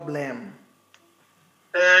problem,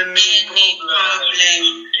 any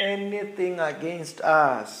problem, anything against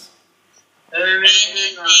us,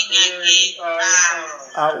 anything against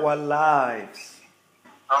us, our lives,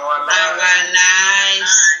 our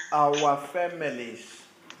lives, our families,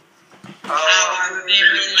 our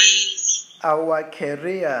families, our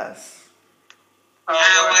careers,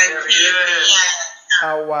 our careers,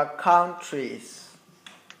 our countries,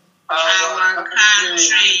 our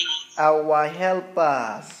country, our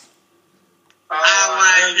helpers, our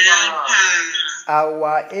helpers,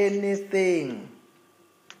 our anything.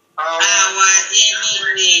 our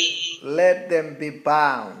enemy. Let them be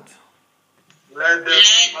bound. Let them be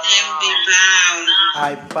bound.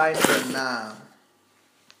 I bind them now.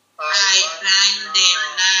 I bind them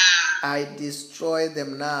now. I destroy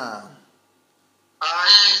them now. I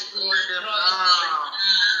destroy them now.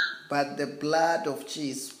 But the blood of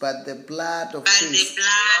Jesus, but the blood of By Jesus, the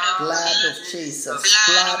blood of Jesus,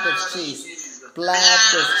 blood of Jesus, blood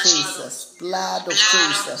of Jesus, blood of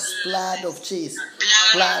Jesus, blood of Jesus,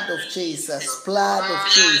 blood of Jesus, blood of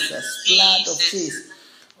Jesus, blood of Jesus.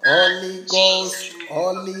 Holy Ghost,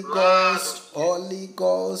 Holy Ghost, Holy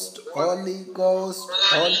Ghost, Holy Ghost,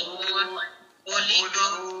 Holy Holy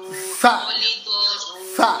Ghost, fire, Holy Ghost,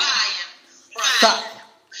 fire, fire, fire,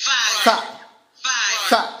 fire, fire,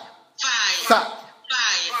 fire, fire,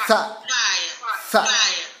 fire, fire,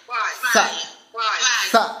 fire, fire,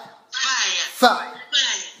 fire.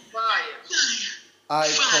 I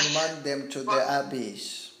command them to the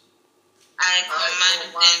abyss. I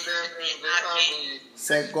command them to the abyss.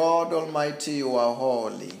 Say, God Almighty, you are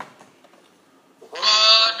holy.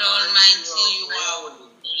 God Almighty, you are holy.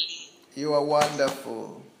 You are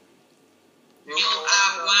wonderful. You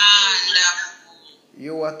are wonderful.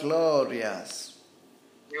 You are glorious.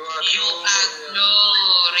 You are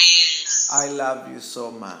glorious. I love you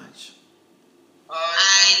so much.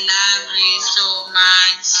 I love you so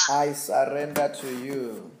much. I surrender to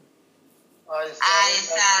you. I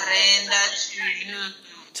surrender to you.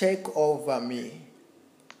 Take over me.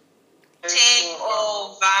 Take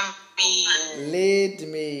over me. Lead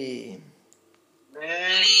me.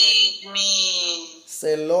 Lead me.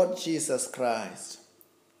 Say, Lord Jesus Christ,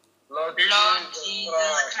 Lord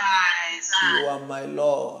Jesus Christ. you are my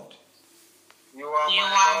Lord. You are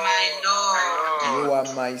my Lord. You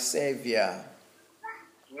are my Savior.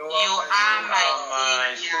 You are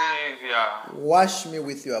my Savior. Wash me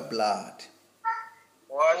with your blood.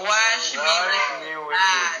 Wash me with your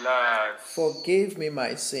blood. Forgive me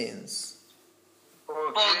my sins.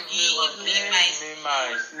 Forgive me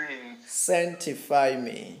my sins. Sanctify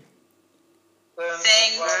me.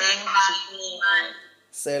 Sanctify me.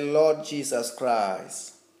 Say, Lord Jesus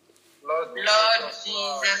Christ, Lord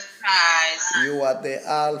Jesus Christ. you are the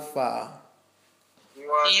Alpha,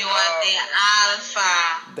 You are the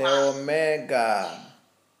Alpha, the Omega,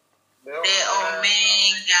 the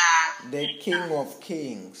Omega, the King of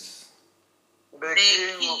Kings, the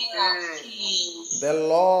King of Kings, the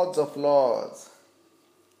Lord of Lords.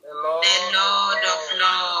 the Lord of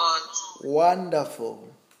Lords. Wonderful,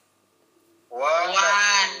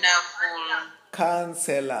 Wonderful,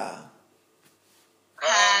 Counselor,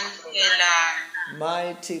 Counselor,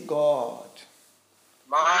 Mighty God,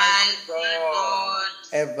 Mighty God,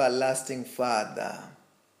 Everlasting Father.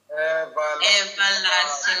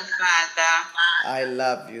 Everlasting Father. I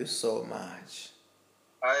love you so much.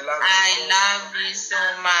 I love you so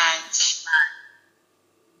much.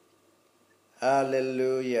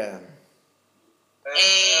 Hallelujah.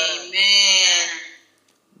 Amen.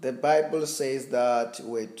 The Bible says that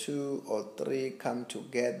where two or three come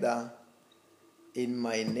together in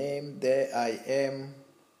my name, there I am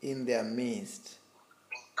in their midst.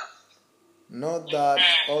 Note that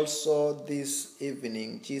also this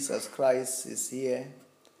evening Jesus Christ is here,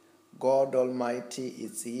 God Almighty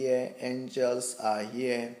is here, angels are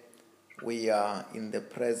here. We are in the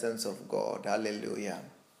presence of God. Hallelujah.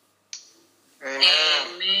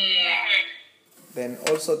 Amen. Then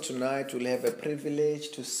also tonight we'll have a privilege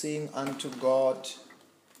to sing unto God.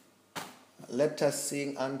 Let us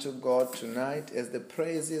sing unto God tonight as the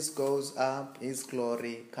praises goes up, His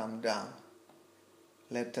glory come down.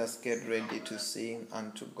 Let us get ready to sing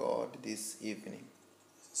unto God this evening.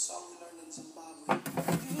 Song we learned in Zimbabwe.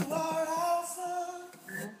 You are Alpha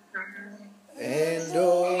And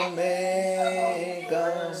Omega,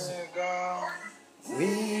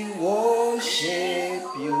 we worship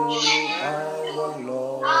you, our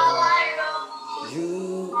Lord.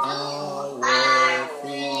 You are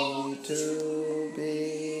worthy to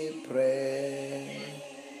be praised.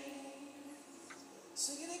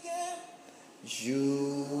 Sing it again.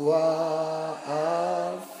 You are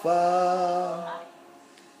Alpha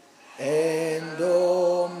and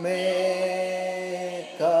Omega.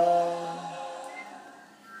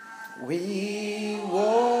 We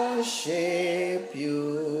worship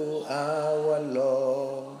you, our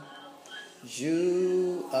Lord.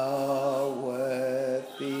 You are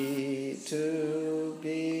worthy to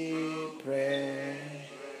be praised.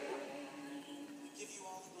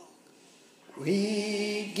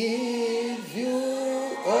 We give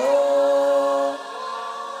you all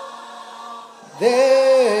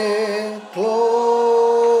the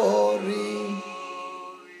glory.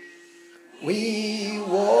 We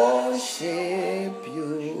worship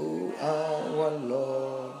you, our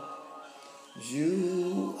Lord.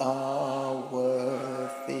 You are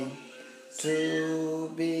worthy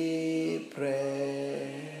to be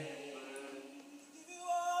praised.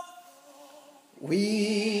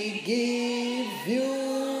 We give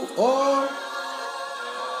you all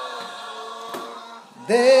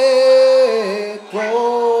the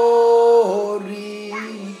glory.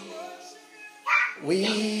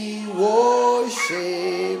 We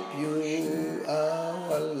worship you,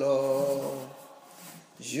 our Lord.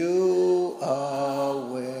 You are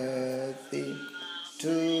worthy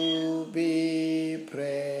to be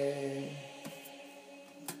praised.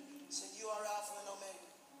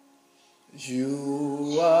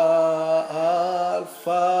 You are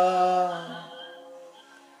Alpha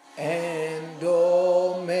and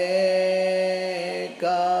Omega.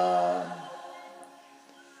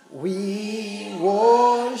 We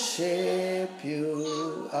worship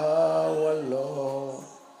you, our Lord.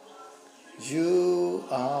 You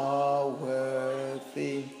are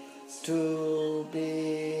worthy to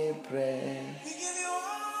be praised.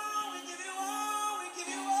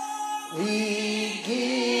 We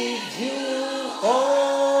give you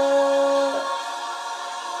all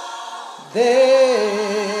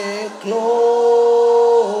the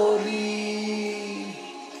glory.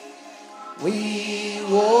 We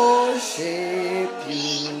worship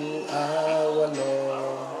you, our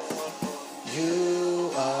Lord.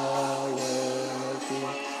 You are worthy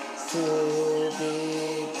to be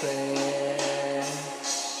praised.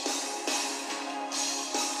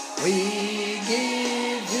 We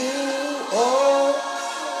give you all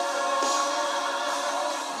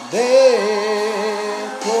the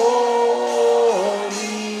glory.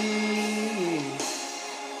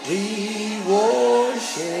 We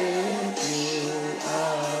worship you,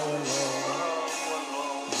 our Lord.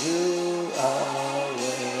 You are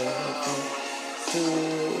worthy to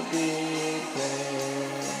be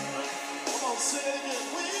praised.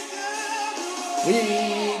 We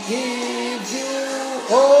give you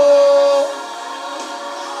all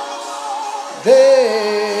the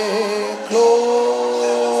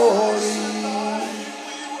glory.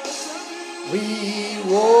 We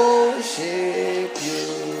worship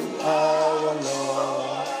you, our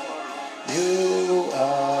Lord. You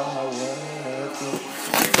are worthy to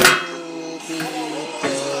be praised. We give you all the glory. We worship you, our Lord. You are worthy to be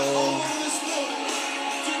praised.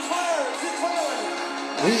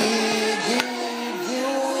 We give you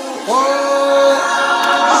all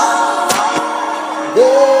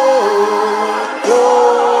the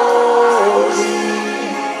glory.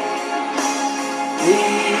 We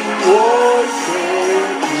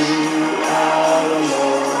worship you, our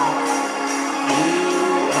Lord. You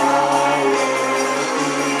are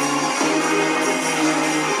worthy to be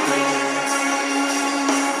praised.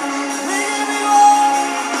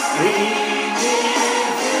 We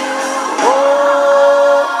give you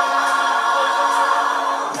all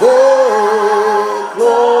the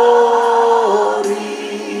glory.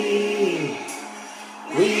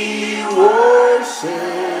 We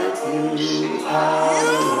worship you, our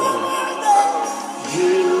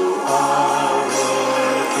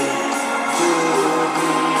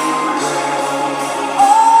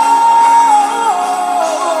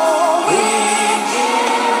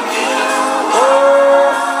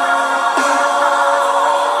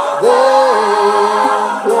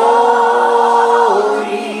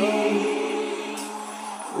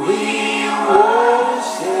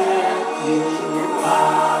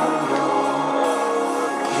Lord.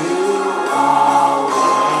 You are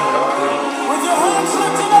worthy. With your hands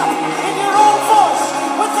lifted up in your own voice,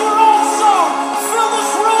 with your own song, fill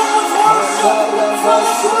this room with worship. Fill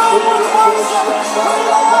this room with worship. We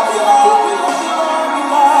love you, Lord. We love you, Lord. We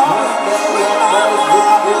love you. We love you,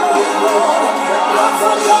 Lord. We love you, Lord. Let's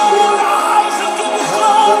look down your eyes and give you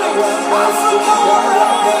glory. Let's look down your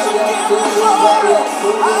eyes and give you glory. Let's look down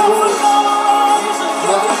your eyes and give you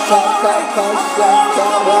glory. Let's look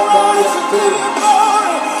down your eyes and give you glory.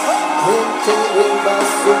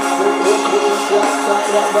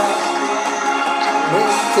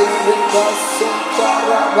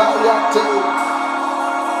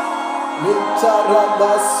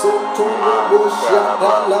 Mitarabasoto robo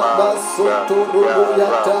shandalabasoto robo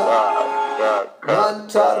yata.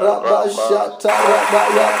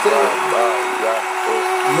 Mantarabashatarabayate.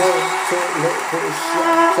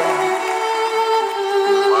 Mentelekoshata.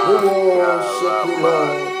 We worship you,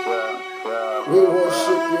 Lord. We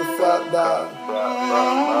worship you, Father.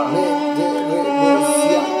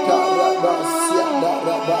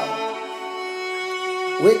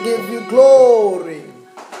 We give you glory.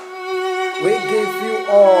 We give you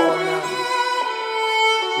honor.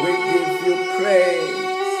 We give you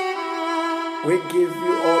praise. We give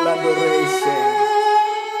you all adoration.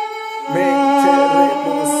 Mandala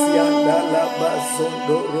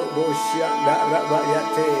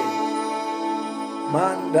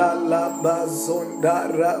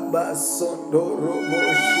bazondara basondoro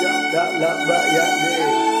boshanda bayade.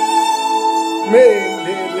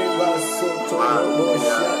 Mendele basotoro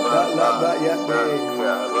boshanda bayade.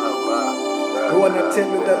 We want to tell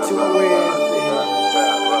you that you are worthy.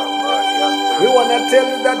 We want to tell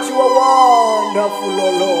you that you are wonderful, O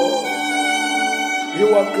Lord. You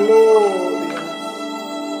are glorious.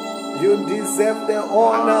 You deserve the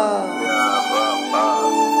honor.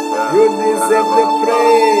 You deserve the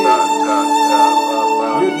praise.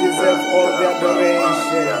 You deserve all the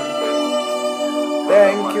adoration.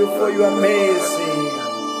 Thank you for your mercy.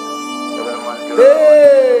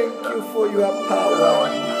 Thank you for your power.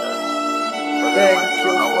 Thank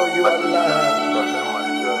you for your love.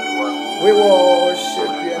 We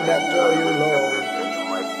worship you and adore you, Lord.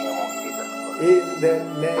 In the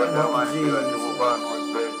name of Jesus.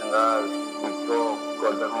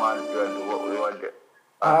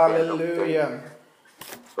 Hallelujah.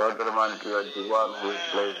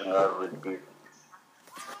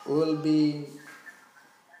 We'll be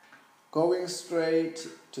going straight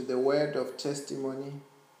to the word of testimony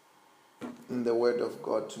in the word of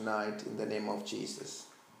God tonight in the name of Jesus.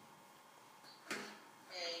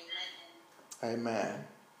 Amen.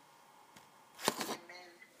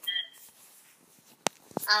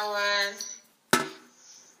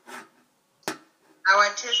 Our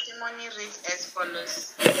testimony reads as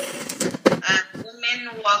follows.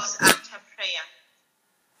 Woman walks after prayer.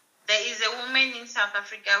 There is a woman in South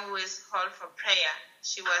Africa who is called for prayer.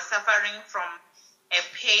 She was suffering from a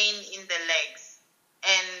pain in the legs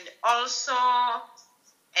and also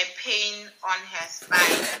a pain on her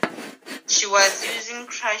spine. She was using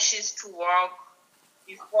crutches to walk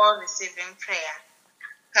before receiving prayer.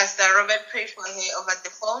 Pastor Robert prayed for her over the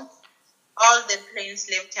phone. All the pains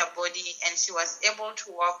left her body and she was able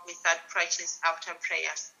to walk without crutches after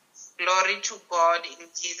prayer. Glory to God in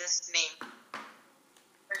Jesus' name.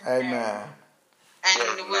 Amen. And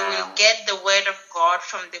we will get the word of God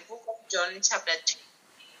from the book of John chapter 2.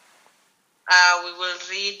 We will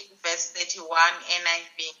read verse 31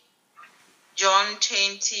 NIV. John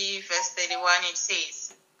 20 verse 31 it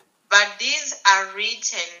says, "But these are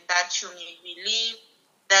written that you may believe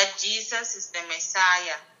that Jesus is the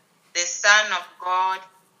Messiah, the Son of God,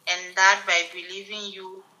 and that by believing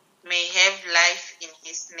you may have life in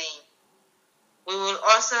his name." We will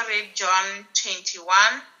also read John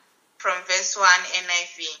 21 from verse 1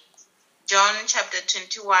 NIV. John chapter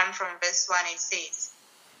 21 from verse 1 it says,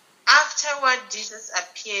 "Afterward Jesus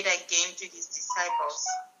appeared again to his disciples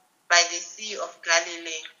by the Sea of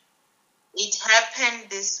Galilee. It happened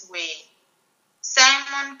this way.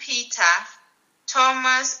 Simon Peter,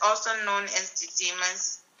 Thomas, also known as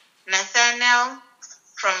Didymus, Nathanael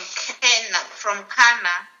from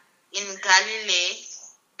Cana in Galilee,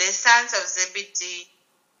 the sons of Zebedee,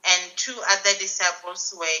 and 2 other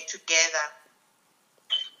disciples were together.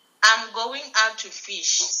 "I'm going out to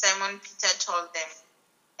fish," Simon Peter told them.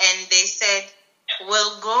 And they said,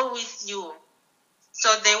 "We'll go with you."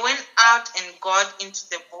 So they went out and got into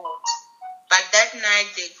the boat. But that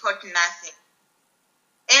night they caught nothing.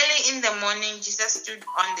 Early in the morning, Jesus stood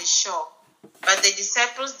on the shore, but the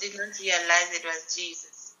disciples did not realize it was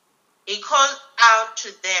Jesus. He called out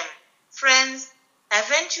to them, "Friends,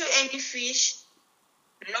 haven't you any fish?"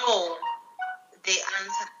 "No," they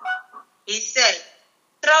answered. He said,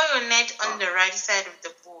 "Throw your net on the right side of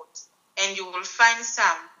the boat, and you will find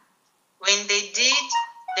some." When they did,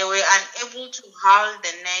 they were unable to haul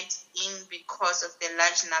the net in because of the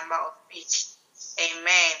large number of fish.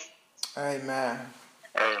 Amen. Amen.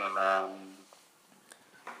 Amen.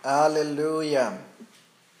 Hallelujah.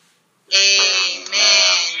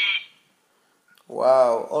 Amen.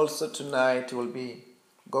 Wow. Also tonight we'll be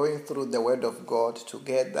going through the word of God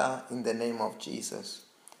together in the name of Jesus.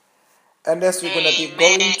 And as we're going to be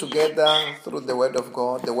going together through the word of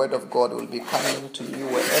God will be coming to you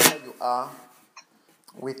wherever you are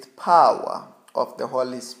with power of the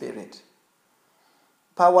Holy Spirit.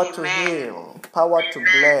 power to heal, power to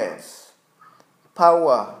bless,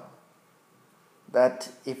 power that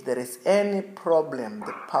if there is any problem,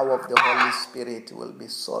 the power of the Holy Spirit will be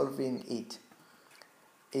solving it.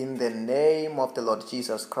 In the name of the Lord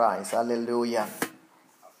Jesus Christ. Hallelujah.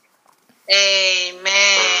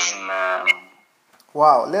 Amen.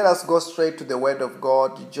 Wow, let us go straight to the Word of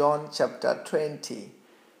God. John chapter 20,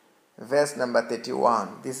 verse number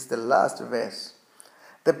 31. This is the last verse.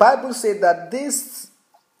 The Bible said that this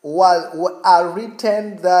are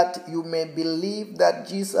written that you may believe that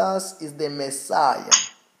Jesus is the Messiah,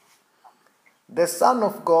 the Son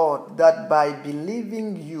of God, that by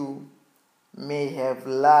believing you may have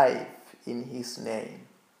life in his name.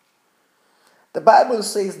 The Bible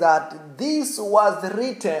says that this was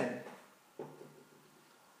written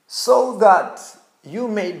so that you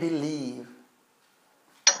may believe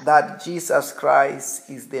that Jesus Christ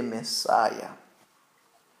is the Messiah,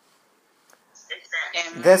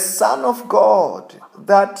 the Son of God,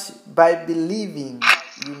 that by believing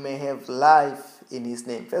you may have life in his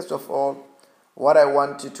name. First of all, what I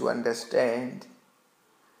want you to understand,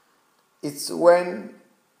 it's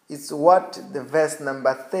what the verse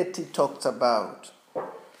number 30 talks about.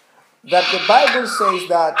 That the Bible says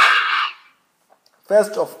that,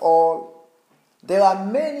 first of all, there are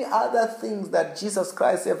many other things that Jesus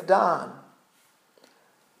Christ has done.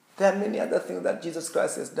 There are many other things that Jesus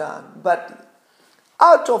Christ has done. But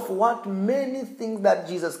out of what many things that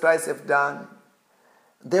Jesus Christ has done,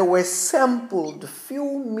 there were sampled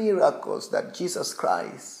few miracles that Jesus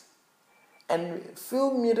Christ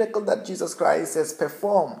has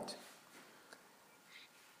performed.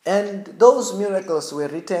 And those miracles were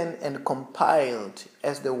written and compiled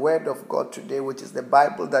as the Word of God today, which is the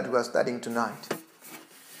Bible that we are studying tonight.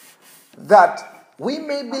 That we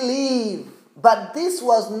may believe, but this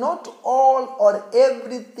was not all or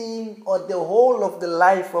everything or the whole of the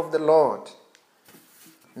life of the Lord.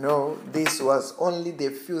 No, this was only the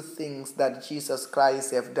few things that Jesus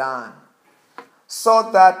Christ have done,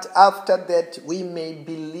 so that after that we may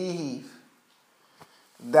believe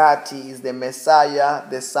that he is the Messiah,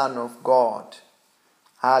 the Son of God.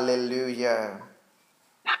 Hallelujah.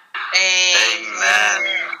 Amen.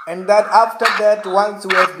 And that after that, once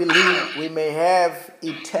we have believed, we may have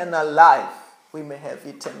eternal life. We may have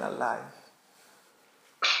eternal life.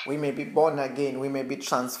 We may be born again. We may be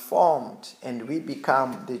transformed, and we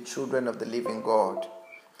become the children of the living God.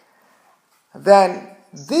 Then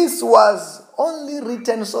this was only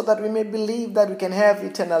written so that we may believe that we can have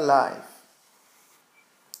eternal life.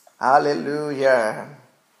 Hallelujah.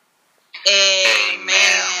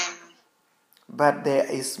 Amen. But there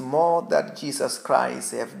is more that Jesus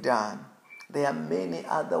Christ have done. There are many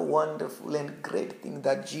other wonderful and great things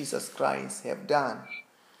that Jesus Christ have done.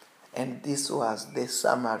 And this was the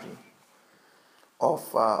summary of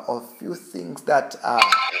few things that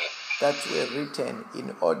were written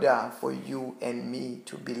in order for you and me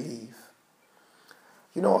to believe.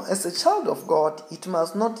 You know, as a child of God, it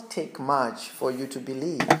must not take much for you to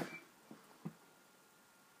believe.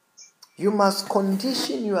 You must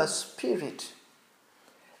condition your spirit.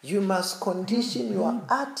 You must condition your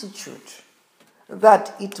attitude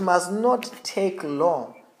that it must not take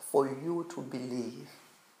long for you to believe.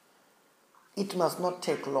 It must not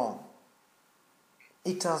take long.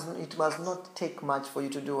 It must not take much for you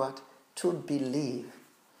to do what? To believe.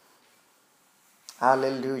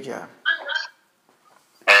 Hallelujah.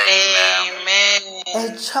 Amen.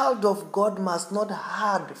 A child of God must not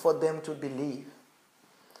hard for them to believe.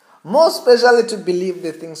 More especially to believe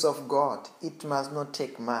the things of God. It must not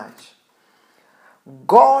take much.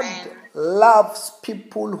 God loves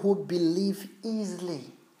people who believe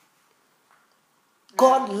easily.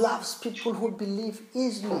 God loves people who believe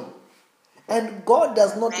easily. And God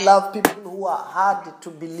does not love people who are hard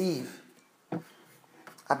to believe.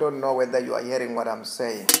 I don't know whether you are hearing what I'm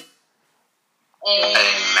saying.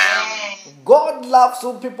 Amen. God loves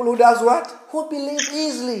people who does what? Who believe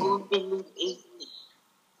easily. Who believe easily.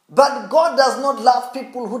 But God does not love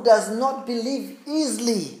people who does not believe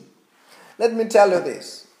easily. Let me tell you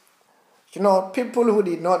this. You know, people who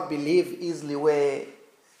did not believe easily were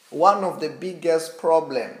one of the biggest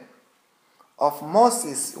problems of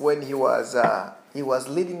Moses when he was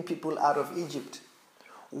leading people out of Egypt.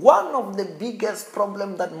 One of the biggest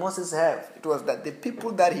problems that Moses had, it was that the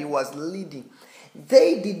people that he was leading,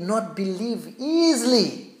 they did not believe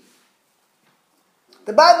easily.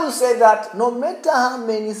 The Bible said that no matter how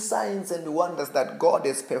many signs and wonders that God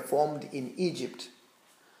has performed in Egypt,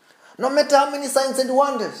 no matter how many signs and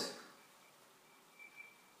wonders,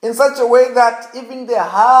 in such a way that even the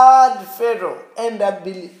hard Pharaoh end up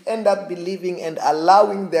believing and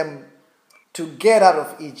allowing them to get out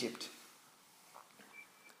of Egypt.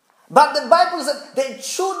 But the Bible said the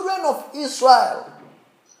children of Israel,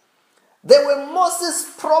 they were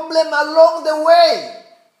Moses' problem along the way.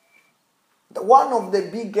 One of the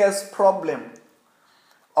biggest problems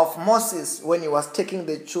of Moses when he was taking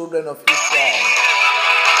the children of Israel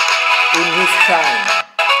in his time,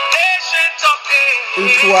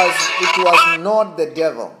 it was not the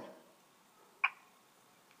devil.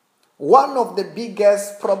 One of the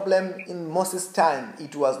biggest problems in Moses' time,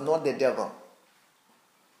 it was not the devil.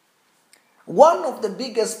 One of the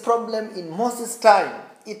biggest problems in Moses' time,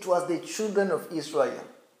 it was the children of Israel.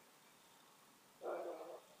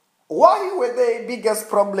 Why were the biggest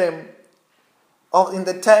problem in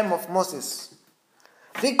the time of Moses?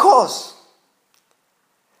 Because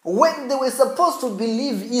when they were supposed to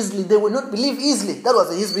believe easily, they would not believe easily. That was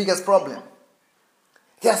his biggest problem.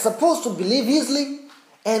 They are supposed to believe easily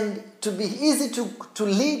and to be easy to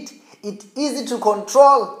lead, it easy to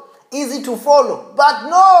control, easy to follow. But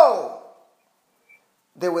no!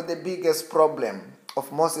 They were the biggest problem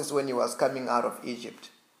of Moses when he was coming out of Egypt.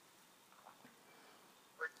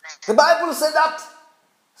 The Bible said that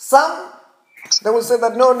they will say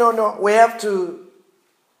that no, we have to,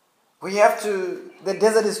 the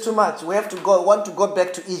desert is too much, want to go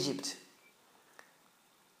back to Egypt.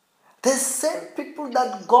 The same people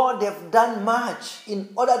that God have done much in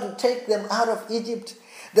order to take them out of Egypt.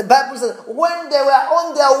 The Bible says when they were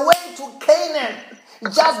on their way to Canaan,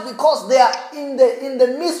 just because they are in the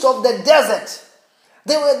midst of the desert,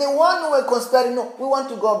 they were the one who were conspiring. No, we want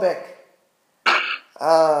to go back.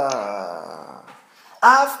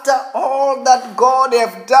 After all that God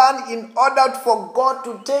have done in order for God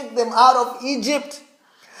to take them out of Egypt,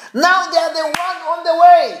 now they are the one on the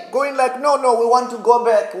way, going like, no, we want to go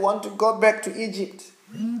back. We want to go back to Egypt.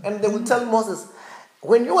 And they will tell Moses,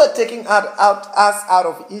 when you were taking us out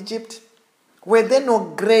of Egypt, were there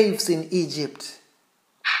no graves in Egypt?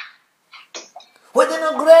 Were there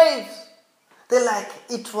no graves? They're like,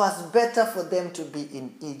 it was better for them to be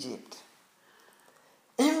in Egypt.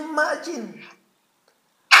 Imagine,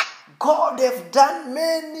 God have done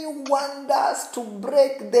many wonders to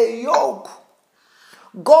break the yoke.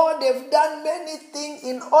 God have done many things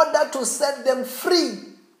in order to set them free.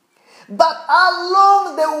 But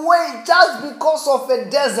along the way, just because of a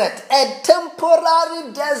desert, a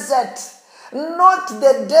temporary desert, not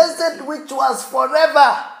the desert which was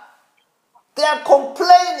forever, they are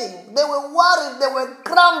complaining, they were worried, they were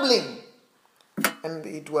grumbling. And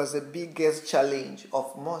it was the biggest challenge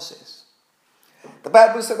of Moses. The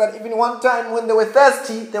Bible said that even one time when they were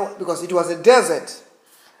thirsty, because it was a desert,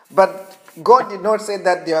 but God did not say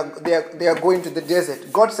that they are going to the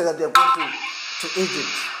desert. God said that they are going to Egypt.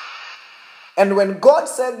 And when God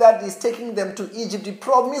said that He's taking them to Egypt, He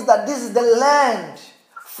promised that this is the land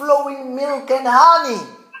flowing milk and honey.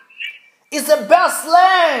 It's the best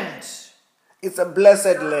land. It's a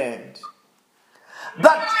blessed land.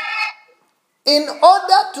 But in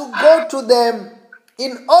order to go to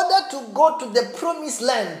the promised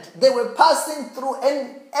land, they were passing through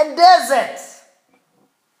a desert.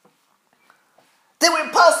 They were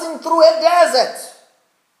passing through a desert.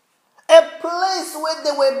 A place where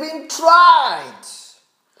they were being tried.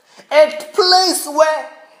 A place where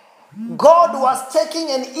God was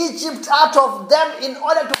taking an Egypt out of them in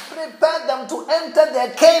order to prepare them to enter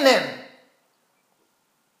their Canaan.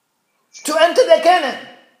 To enter the Canaan.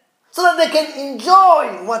 So that they can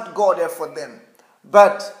enjoy what God had for them.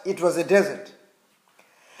 But it was a desert.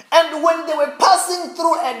 And when they were passing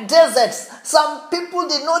through a desert, some people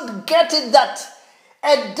did not get it that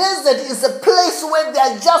a desert is a place where they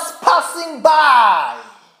are just passing by.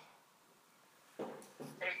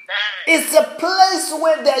 It's a place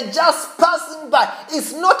where they are just passing by.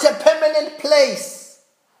 It's not a permanent place.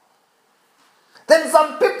 Then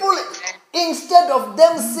some people, instead of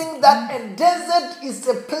them seeing that a desert is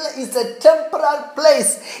a temporal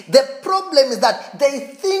place, the problem is that they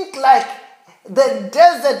think like the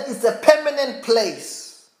desert is a permanent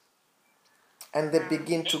place. And they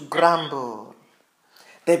begin to grumble.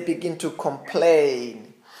 They begin to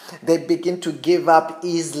complain. They begin to give up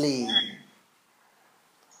easily.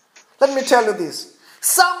 Let me tell you this.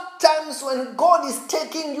 Sometimes when God is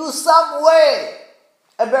taking you somewhere,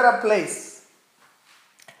 a better place,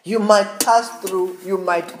 you might pass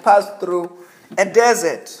through a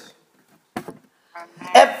desert.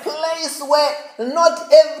 A place where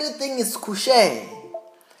not everything is cushy.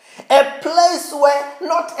 A place where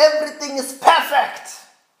not everything is perfect.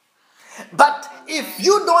 But if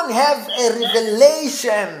you don't have a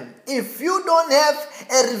revelation,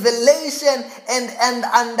 and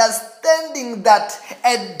understanding that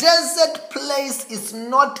a desert place is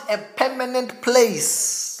not a permanent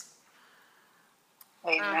place.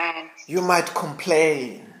 Amen. You might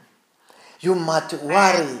complain. You might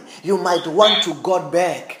worry. You might want to go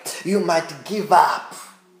back. You might give up.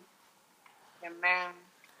 Amen.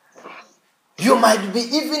 You might be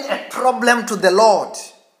even a problem to the Lord.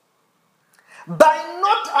 By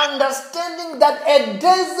not understanding that a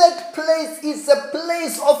desert place is a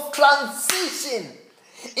place of transition,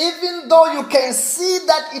 even though you can see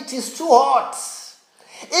that it is too hot,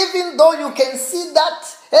 even though you can see that,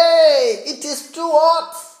 hey, it is too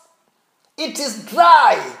hot, it is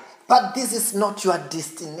dry, but this is not your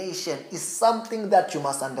destination. It's something that you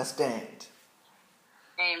must understand.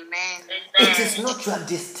 Amen. It is not your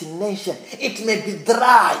destination. It may be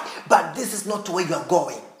dry, but this is not where you are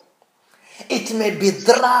going. It may be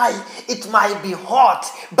dry, it might be hot,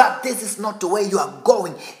 but this is not where you are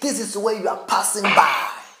going. This is where you are passing by.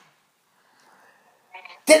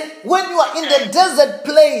 Then when you are in the desert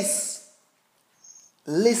place,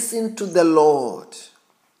 listen to the Lord.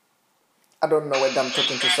 I don't know whether I'm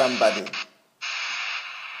talking to somebody.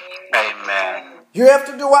 Amen. You have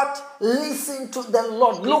to do what? Listen to the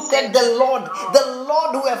Lord. Look at the Lord. The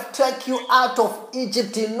Lord who have taken you out of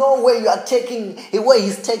Egypt. You know where you are taking, where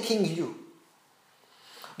He's taking you.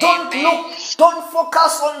 Don't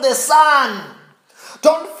focus on the sun.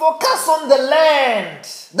 Don't focus on the land.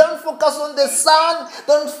 Don't focus on the sun.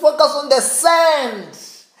 Don't focus on the sand.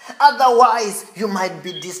 Otherwise, you might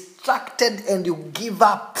be distracted and you give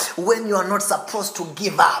up when you are not supposed to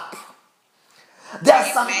give up. There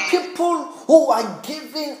are some people who are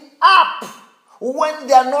giving up when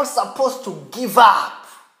they are not supposed to give up.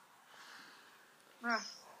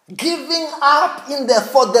 Giving up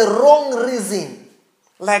for the wrong reason.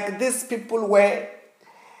 Like these people were,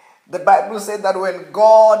 the Bible said that when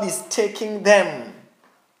God is taking them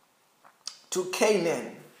to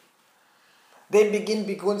Canaan, they begin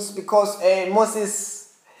because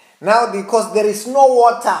Moses, now because there is no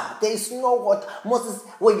water, Moses,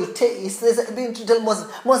 when you take, he says, begin to tell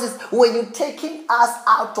Moses, when you're taking us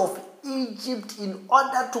out of Egypt in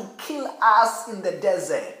order to kill us in the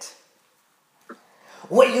desert,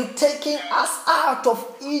 were you taking us out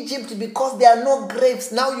of Egypt because there are no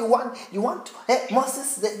grapes? Now you want to, hey,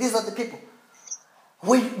 Moses, these are the people.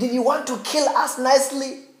 Did you want to kill us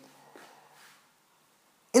nicely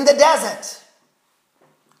in the desert?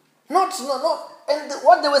 No. And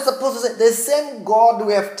what they were supposed to say, the same God who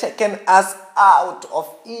have taken us out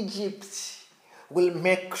of Egypt will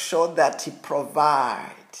make sure that He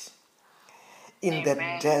provides in the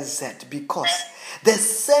desert, because the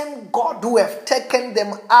same God who have taken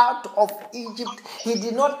them out of Egypt, He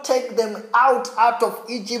did not take them out of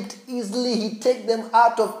Egypt easily. He take them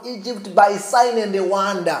out of Egypt by sign and a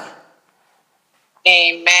wonder.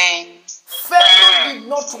 Amen. Pharaoh did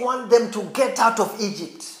not want them to get out of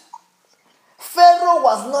Egypt. Pharaoh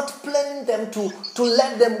was not planning them to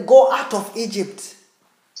let them go out of Egypt.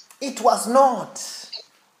 It was not.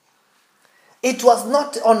 It was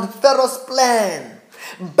not on Pharaoh's plan.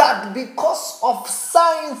 But because of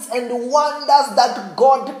signs and wonders that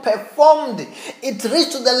God performed, it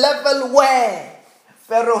reached to the level where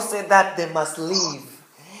Pharaoh said that they must leave.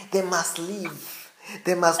 They must leave.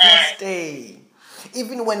 They must not stay.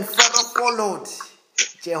 Even when Pharaoh followed,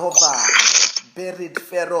 Jehovah buried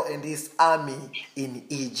Pharaoh and his army in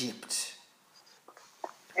Egypt.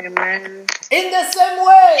 Amen. In the same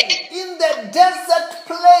way, in the desert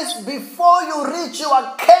place, before you reach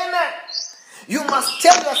your Canaan, you must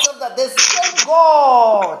tell yourself that the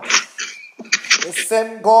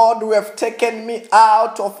same God who have taken me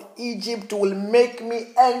out of Egypt will make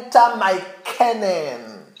me enter my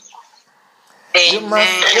Canaan.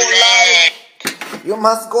 Amen. You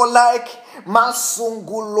must go like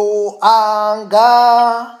Masungulo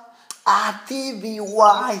anga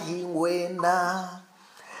ativiwahi wena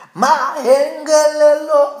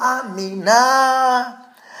mahengelelo amina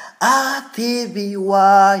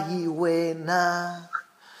ativiwahi wena.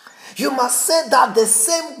 You must say that the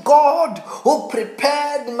same God who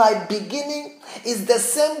prepared my beginning is the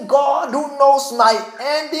same God who knows my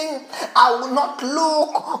ending. I will not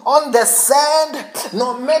look on the sand,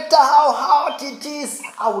 no matter how hard it is.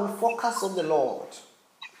 I will focus on the Lord.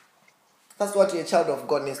 That's what a child of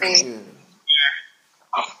God needs to do.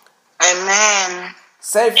 Amen.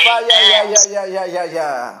 Say fire, yeah. Fire,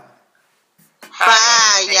 yeah.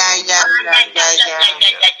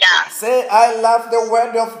 Say, I love the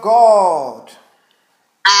word of God.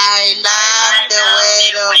 I love the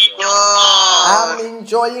word of God. I'm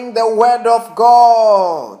enjoying the word of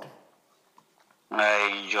God.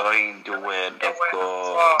 I enjoy the word of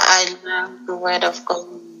God. I love the word of God.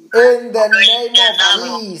 In the name of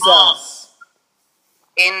Jesus.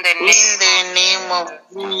 In the name of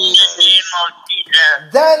Jesus.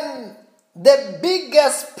 Then the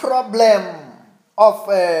biggest problem of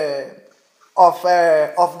the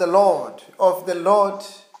Lord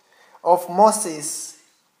of Moses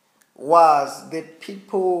was the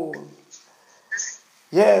people.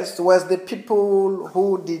 Yes, was the people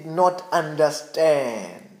who did not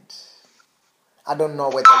understand. I don't know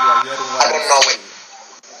whether you are hearing what I'm saying.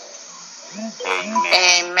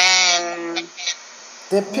 Amen.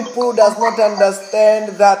 The people does not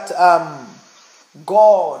understand that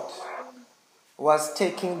God was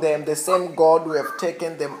taking them. The same God who have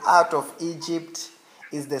taken them out of Egypt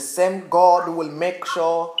is the same God who will make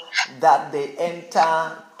sure that they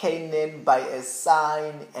enter Canaan by a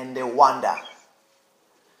sign and a wonder.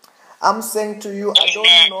 I'm saying to you, I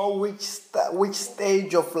don't know which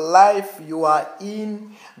stage of life you are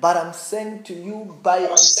in, but I'm saying to you, by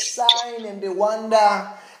a sign and a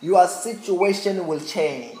wonder, your situation will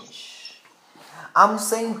change. I'm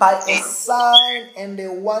saying by a sign and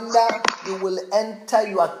a wonder, you will enter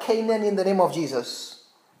your Canaan in the name of Jesus.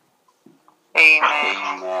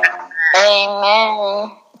 Amen.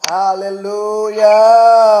 Amen. Hallelujah.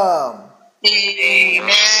 Amen.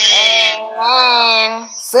 Amen.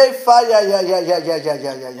 Say fire, yeah.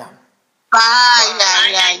 Fire, yeah.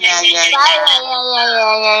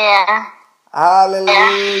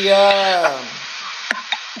 Hallelujah.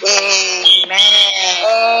 Amen.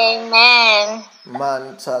 Amen.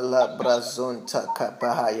 Mantala brazonta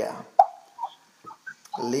kapahaya.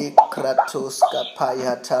 Likratos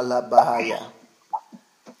kapaya talabahaya.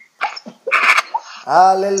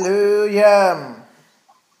 Hallelujah.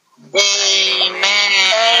 Amen.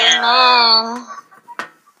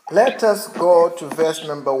 Let us go to verse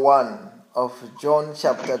number 1 of John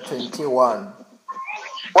chapter 21.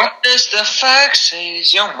 What does the flag say?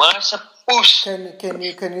 Is your master push? Can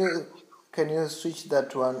you switch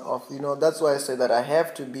that one off? You know, that's why I say that I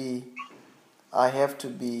have to be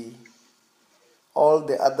all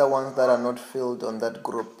the other ones that are not filled on that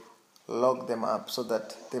group, lock them up so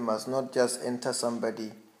that they must not just enter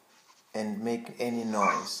somebody and make any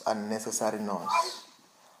noise, unnecessary noise.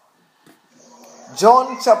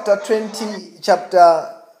 John chapter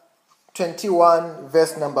 21,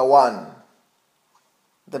 verse number 1.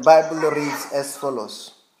 The Bible reads as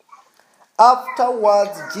follows.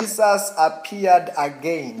 Afterwards, Jesus appeared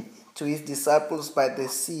again to his disciples by the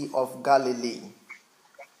Sea of Galilee.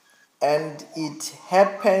 And it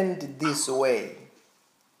happened this way.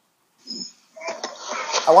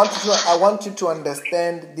 I want you to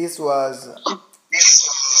understand this was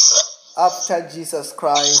after Jesus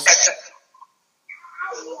Christ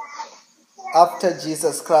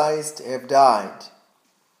have died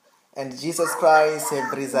and Jesus Christ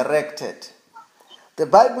have resurrected. The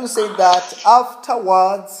Bible says that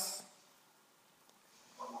afterwards,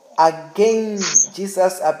 again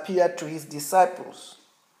Jesus appeared to his disciples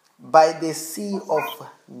by the Sea of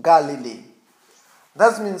Galilee.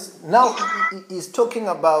 That means now he is talking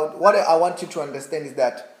about, what I want you to understand is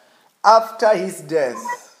that after his death,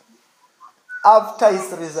 after his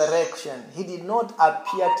resurrection, he did not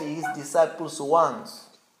appear to his disciples once.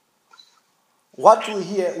 What we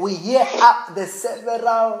hear the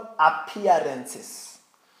several appearances.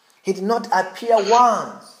 He did not appear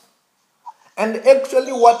once. And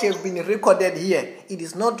actually what has been recorded here, it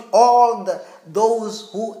is not all those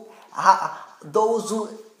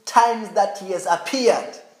times that he has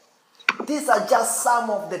appeared. These are just some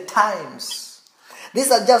of the times.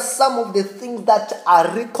 These are just some of the things that are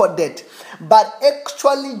recorded. But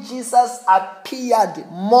actually Jesus appeared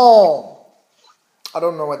more. I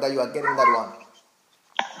don't know whether you are getting that one.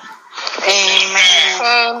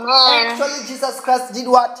 Amen. Actually Jesus Christ did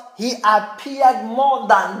what? He appeared more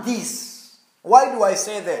than this. Why do I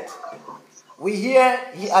say that? We hear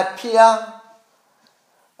he appeared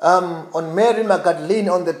on Mary Magdalene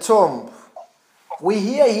on the tomb. We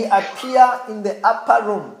hear he appeared in the upper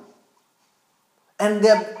room. And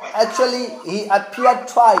he appeared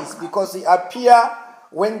twice, because he appeared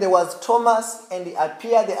when there was Thomas and he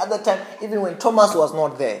appeared the other time even when Thomas was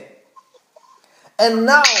not there. And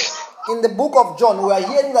now in the book of John we are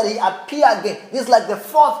hearing that he appeared again. This is like the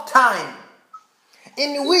fourth time,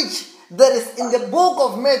 in which there is in the book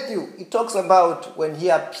of Matthew it talks about when he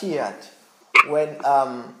appeared, when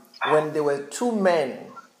there were two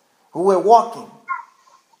men who were walking,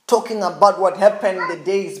 talking about what happened the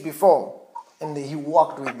days before, and he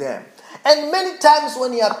walked with them. And many times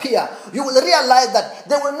when he appeared, you will realize that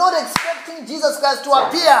they were not expecting Jesus Christ to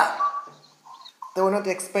appear. They were not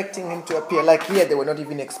expecting him to appear. Like here, they were not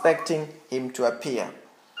even expecting him to appear.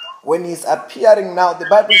 when he's appearing now, the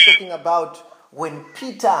Bible is talking about when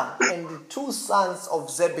Peter and the two sons of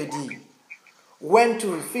Zebedee went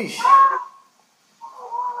to fish.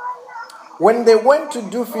 When they went to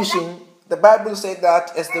do fishing, the Bible said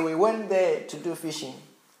that as they went there to do fishing,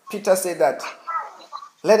 Peter said that,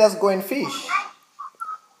 let us go and fish.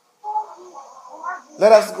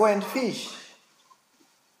 Let us go and fish.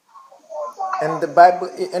 And the Bible,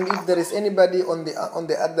 and if there is anybody on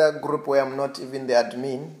the other group where I'm not even the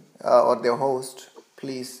admin or the host,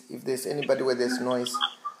 please, if there's anybody where there's noise,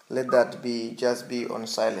 let that just be on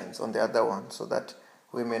silence on the other one, so that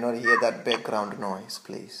we may not hear that background noise,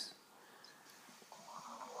 please.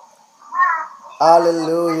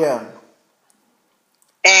 Hallelujah.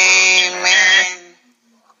 Amen.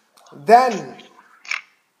 Then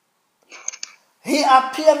he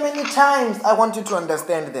appeared many times. I want you to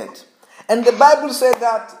understand that. And the Bible said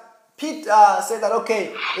that Peter said that,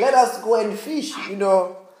 okay, let us go and fish. You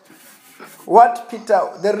know,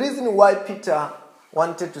 the reason why Peter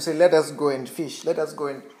wanted to say, let us go and fish. Let us go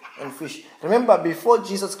and fish. Remember, before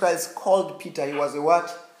Jesus Christ called Peter, he was a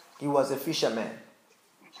what? He was a fisherman.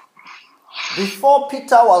 Before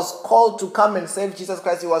Peter was called to come and save Jesus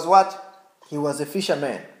Christ, he was what? He was a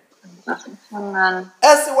fisherman. Amen.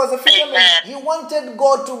 As he was a fisherman, he wanted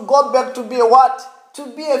God to go back to be a what?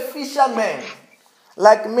 To be a fisherman.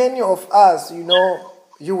 Like many of us, you know,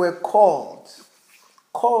 you were called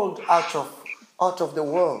out of the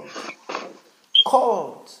world,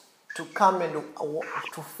 called to come and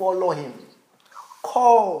to follow him,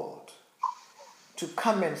 called to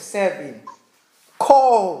come and serve him,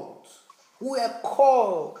 called. We are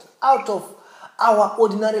called out of our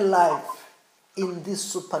ordinary life in this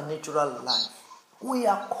supernatural life. We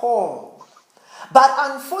are called. But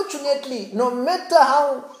unfortunately, no matter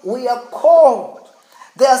how we are called,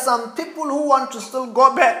 there are some people who want to still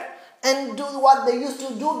go back and do what they used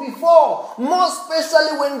to do before. More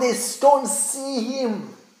especially when they don't see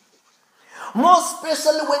him. More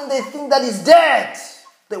especially when they think that he's dead.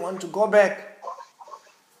 They want to go back.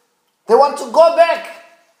 They want to go back.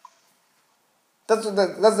 That's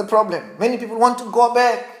the problem. Many people want to go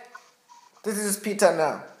back. This is Peter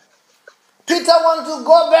now. Peter wants to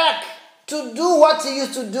go back to do what he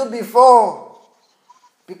used to do before,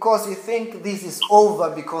 because he thinks this is over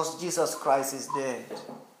because Jesus Christ is dead.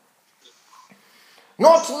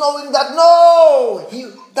 Not knowing that, no, he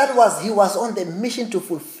was on the mission to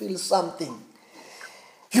fulfill something.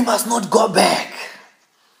 You must not go back.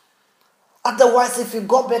 Otherwise, if you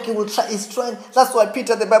go back, he will try. He's trying. That's why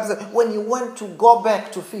Peter, the Bible said, when he went to go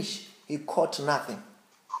back to fish, he caught nothing.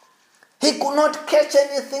 He could not catch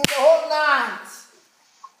anything the whole night.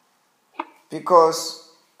 Because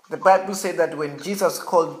the Bible said that when Jesus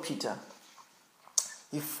called Peter,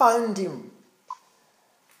 he found him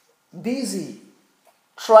busy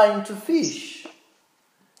trying to fish.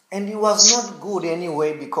 And he was not good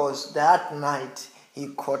anyway, because that night he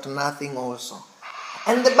caught nothing also.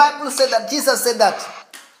 And the Bible said that Jesus said that,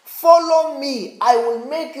 follow me, I will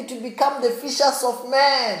make you to become the fishers of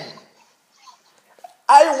men.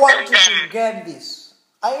 I want you to get this.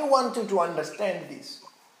 I want you to understand this.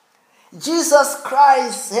 Jesus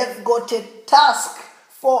Christ has got a task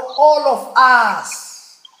for all of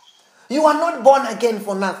us. You are not born again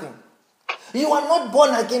for nothing. You are not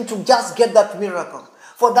born again to just get that miracle,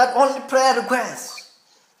 for that only prayer request.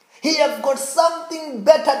 He has got something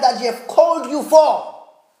better that he has called you for.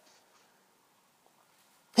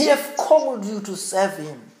 He has called you to serve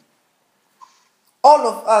him. All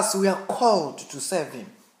of us, we are called to serve him.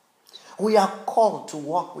 We are called to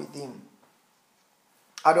walk with him.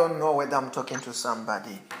 I don't know whether I'm talking to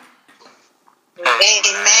somebody.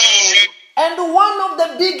 Amen. And one of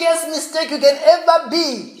the biggest mistakes you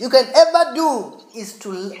can ever do, is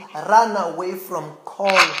to run away from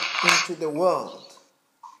call into the world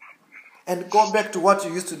and go back to what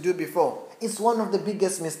you used to do before. It's one of the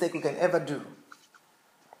biggest mistakes you can ever do.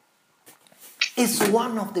 It's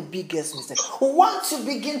one of the biggest mistakes. Once you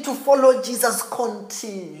begin to follow Jesus,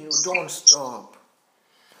 continue. Don't stop.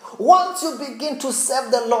 Once you begin to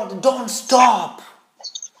serve the Lord, don't stop.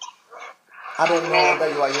 I don't know whether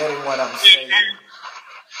you are hearing what I'm saying.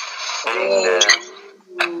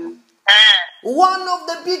 One of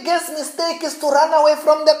the biggest mistakes is to run away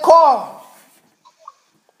from the call.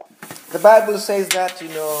 The Bible says that,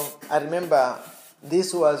 I remember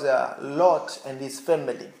this was Lot and his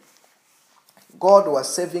family. God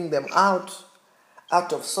was saving them out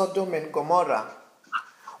of Sodom and Gomorrah.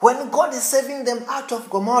 When God is saving them out of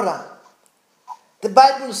Gomorrah, the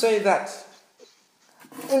Bible says that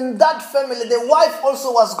in that family, the wife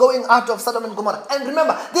also was going out of Sodom and Gomorrah. And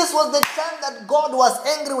remember, this was the time that God was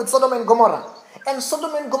angry with Sodom and Gomorrah. and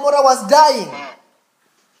Sodom and Gomorrah was dying.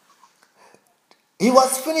 He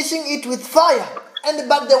was finishing it with fire.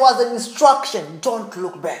 But there was an instruction, don't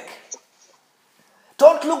look back.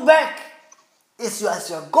 Don't look back. As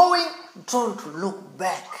you're going, don't look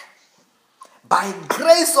back. By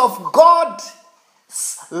grace of God,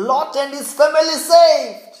 Lot and his family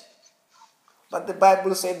saved. But the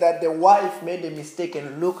Bible said that the wife made a mistake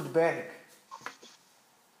and looked back.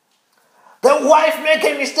 The wife made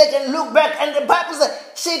a mistake and looked back, and the Bible said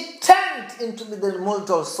she turned into the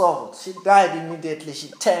molten salt. She died immediately. She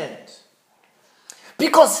turned.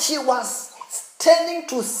 Because she was standing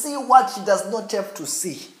to see what she does not have to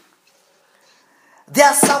see. There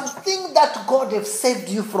are some things that God has saved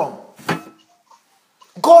you from.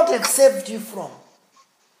 God has saved you from.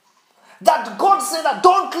 That God said that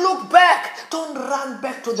don't look back. Don't run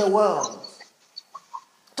back to the world.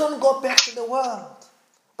 Don't go back to the world.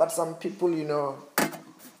 But some people,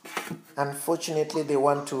 unfortunately, they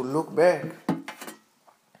want to look back.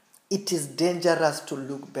 It is dangerous to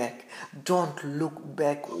look back. Don't look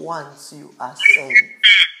back once you are saved.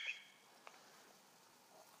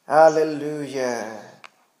 Hallelujah.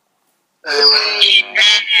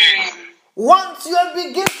 Once you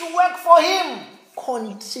begin to work for Him,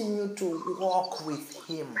 continue to walk with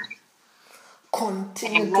Him.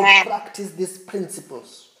 Continue to practice these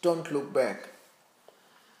principles. Don't look back.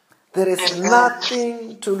 There is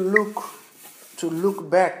nothing to look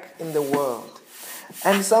back in the world.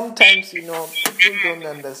 And sometimes, people don't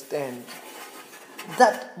understand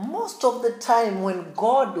that most of the time when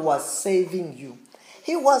God was saving you,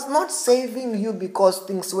 He was not saving you because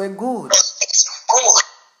things were good.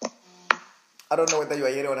 I don't know whether you are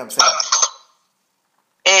hearing what I'm saying.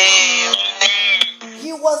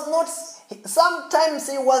 He was not. Sometimes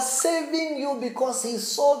He was saving you because He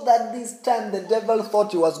saw that this time the devil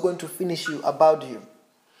thought he was going to finish you about you.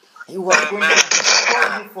 He was going to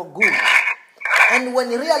destroy you for good. And when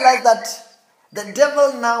He realized that the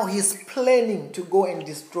devil now is planning to go and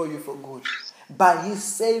destroy you for good, by His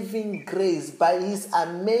saving grace, by His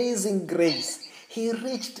amazing grace, He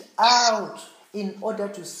reached out in order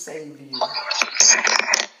to save you.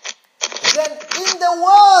 Then in the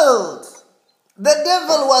world, the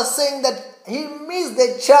devil was saying that he missed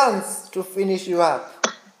the chance to finish you up.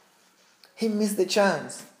 He missed the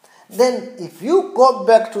chance. Then if you go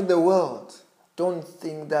back to the world, don't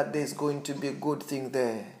think that there's going to be a good thing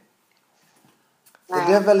there. The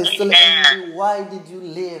devil is still asking you, why did you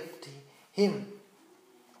leave Him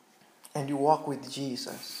and you walk with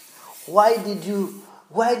Jesus? Why did you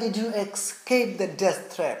escape the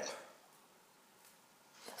death trap?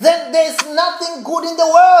 Then there's nothing good in the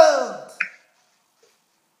world.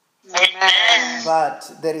 Amen.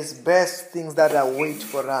 But there is best things that await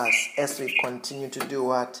for us as we continue to do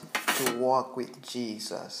what? To walk with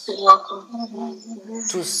Jesus.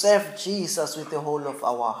 To serve Jesus with the whole of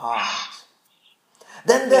our heart.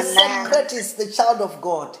 Then the secret is the child of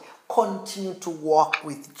God. Continue to walk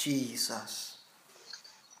with Jesus.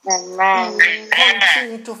 Amen.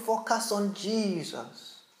 Continue to focus on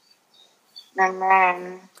Jesus.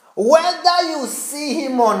 Amen. Whether you see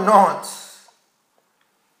Him or not.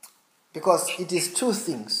 Because it is two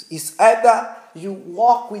things. It's either you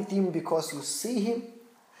walk with Him because you see Him.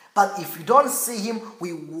 But if you don't see Him,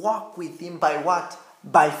 we walk with Him by what?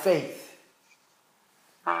 By faith.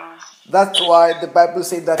 That's why the Bible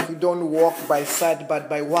says that we don't walk by sight, but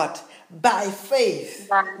by what? By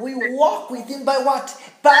faith. We walk with Him by what?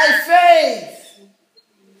 By faith.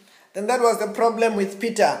 Then that was the problem with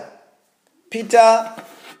Peter. Peter,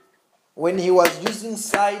 when he was using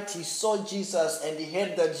sight, he saw Jesus and he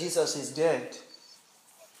heard that Jesus is dead.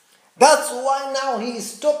 That's why now he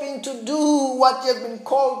is stopping to do what he has been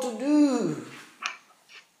called to do.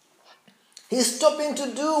 He's stopping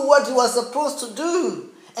to do what he was supposed to do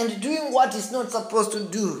and doing what he's not supposed to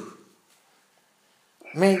do.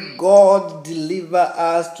 May God deliver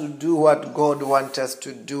us to do what God wants us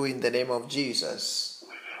to do in the name of Jesus.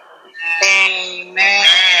 Amen.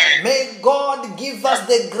 May God give us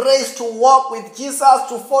the grace to walk with Jesus,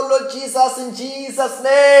 to follow Jesus in Jesus'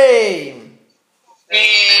 name.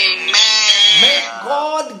 Amen. May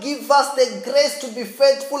God give us the grace to be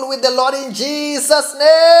faithful with the Lord in Jesus'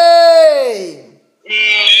 name.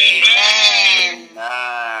 Amen.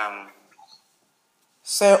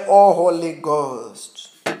 Say, oh Holy Ghost,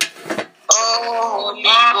 Oh Holy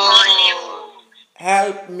Ghost,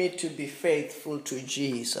 help me to be faithful to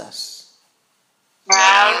Jesus.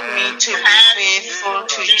 help me to be faithful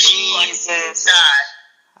to Jesus.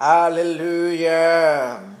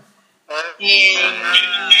 Hallelujah.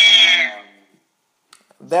 Amen.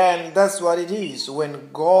 Then that's what it is. When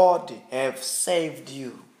God have saved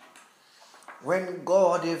you, When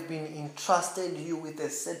God has been entrusted you with a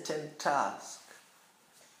certain task,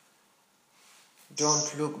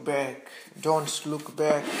 don't look back. Don't look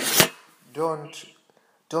back. Don't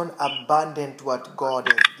abandon what God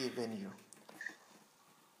has given you.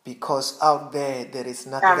 Because out there is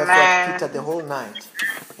nothing. Amen. That's why Peter the whole night,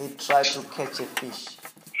 he tried to catch a fish.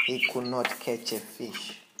 He could not catch a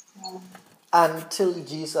fish. Until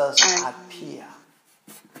Jesus appeared.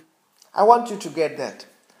 I want you to get that.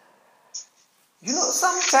 You know,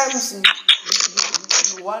 sometimes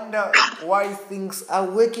you wonder why things are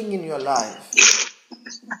working in your life.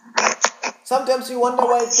 Sometimes you wonder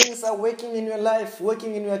why things are working in your life,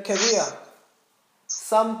 working in your career.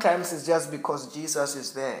 Sometimes it's just because Jesus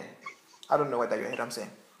is there. I don't know whether you hear what I'm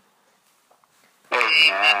saying.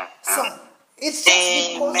 So it's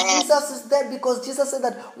just because Jesus is there, because Jesus said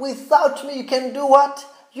that without me you can do what?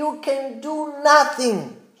 You can do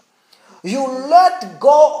nothing. You let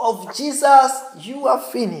go of Jesus, you are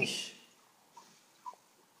finished.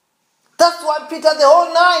 That's why Peter the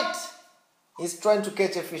whole night is trying to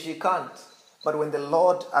catch a fish. He can't. But when the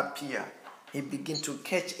Lord appeared, he began to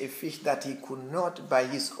catch a fish that he could not by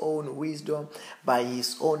his own wisdom, by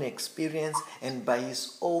his own experience, and by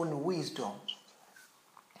his own wisdom.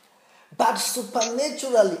 But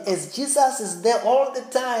supernaturally, as Jesus is there all the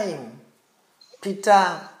time,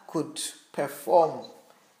 Peter could perform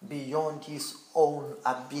beyond his own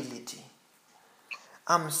ability.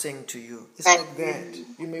 I'm saying to you, it's like that.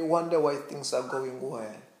 You may wonder why things are going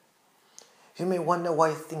well. You may wonder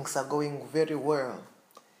why things are going very well.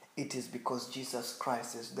 It is because Jesus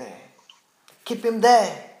Christ is there. Keep him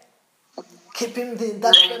there. Keep him in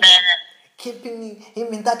that family. Keep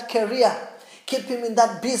him in that career. Keep him in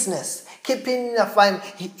that business. Keep him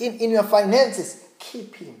in your finances.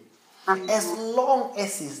 Keep him. As long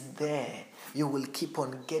as he's there, you will keep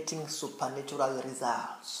on getting supernatural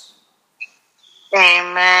results.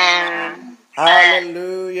 Amen.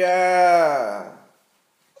 Hallelujah.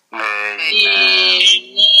 Amen.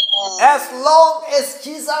 As long as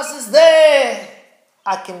Jesus is there,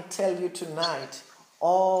 I can tell you tonight,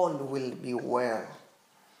 all will be well.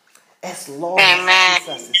 As long as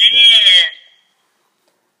Jesus is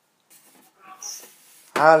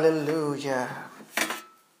there. Hallelujah.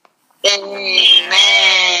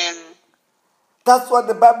 Amen. That's what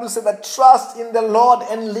the Bible said, that trust in the Lord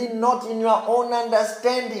and lean not in your own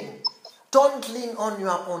understanding. Don't lean on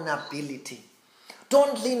your own ability.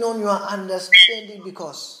 Don't lean on your understanding,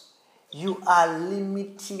 because you are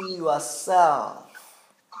limiting yourself.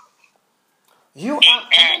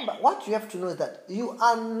 Remember, what you have to know is that you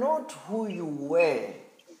are not who you were.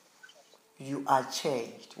 You are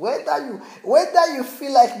changed. Whether you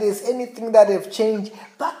feel like there's anything that have changed,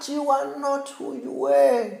 but you are not who you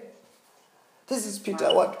were. This is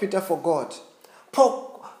Peter. What Peter forgot.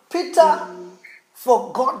 Peter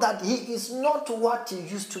forgot that he is not what he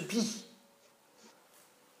used to be.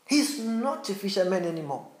 He's not a fisherman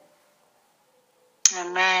anymore.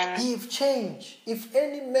 Amen. He's changed. If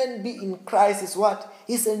any man be in Christ, is what?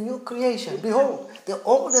 He's a new creation. Behold, the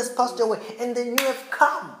old has passed away and the new have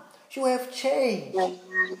come. You have changed.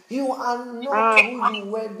 You are not who you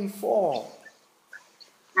were before.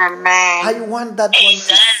 Amen. I want that one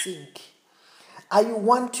to sink. I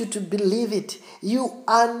want you to believe it. You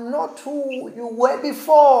are not who you were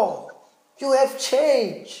before. You have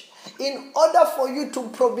changed. In order for you to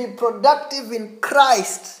be productive in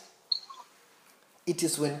Christ, it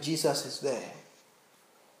is when Jesus is there.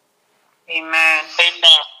 Amen.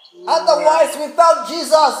 Otherwise, without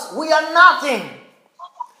Jesus, we are nothing.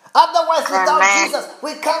 Otherwise, without Jesus,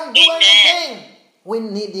 we can't do anything. We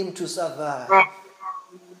need him to survive.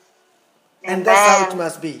 And that's how it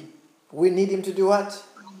must be. We need him to do what?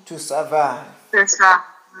 To survive.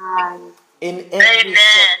 In every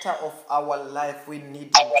sector of our life, we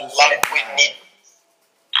need him to survive.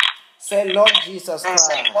 Say, Lord Jesus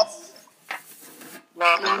Christ,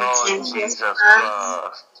 Lord Jesus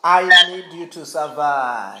Christ, I need you to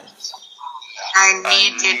survive. I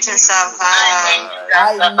need you to survive.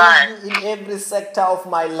 I need you in every sector of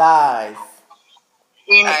my life.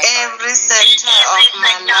 In every sector of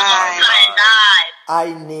my life,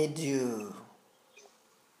 I need you.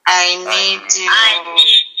 I need you.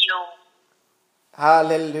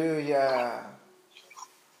 Hallelujah.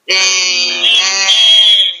 Amen.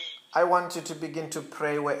 I want you to begin to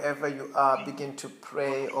pray wherever you are. Begin to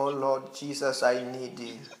pray, oh Lord Jesus, I need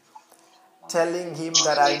you. Telling him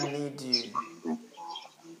that I need you.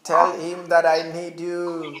 Tell him that I need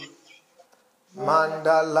you.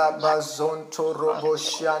 Mandala bazonto robo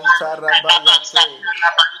shanta rabayate.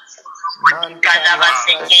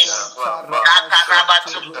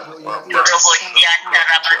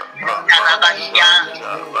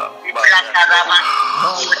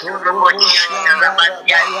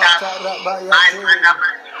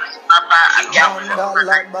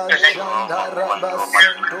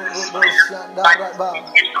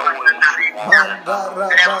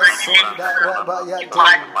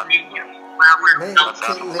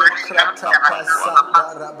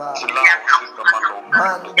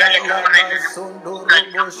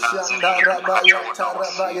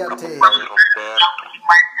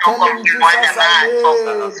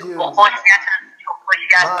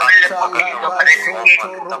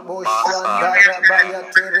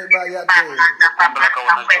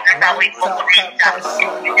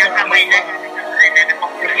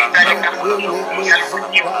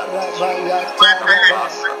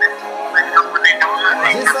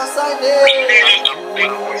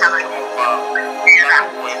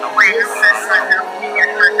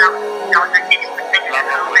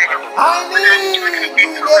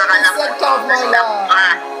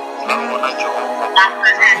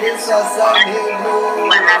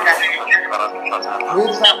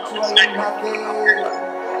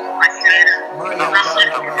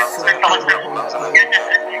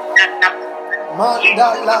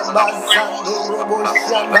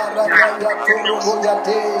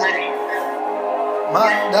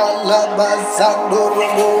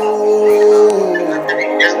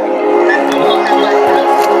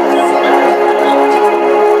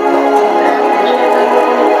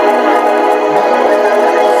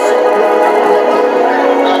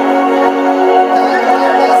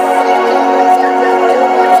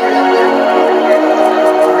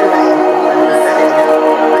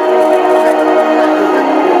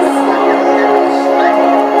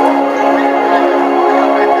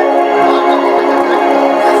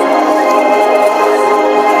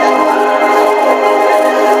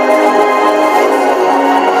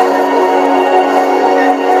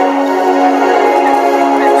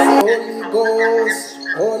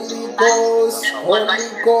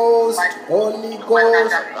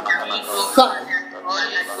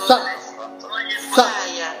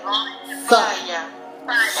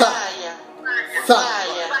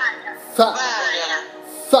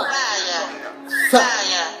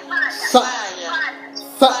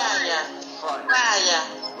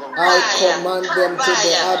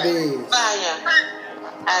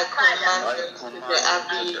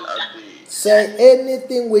 Say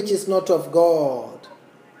anything which is not of God.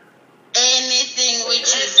 Anything which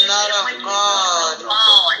is not of God.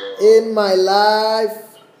 In my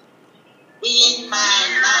life. In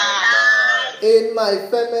my life. In my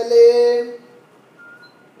family.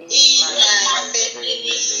 In my family.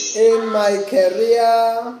 In my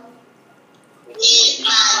career. In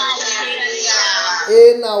my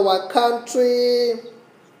career. In our country.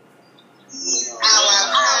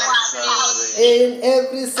 In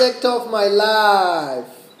every sector of my life.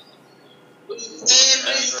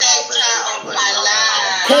 Every sector of my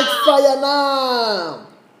life. Catch fire now.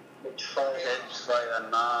 Catch fire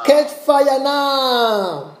now. Catch fire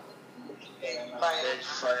now.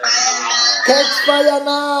 Catch fire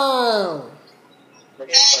now.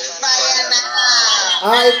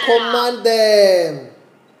 I command them.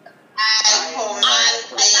 I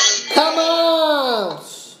command them. Come out.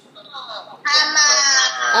 Come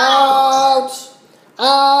Out.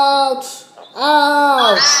 Out.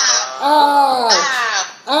 Out. Out.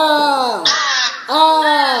 Out.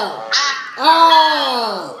 Out.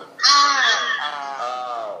 Out.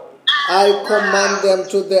 I command them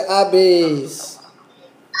to the abyss.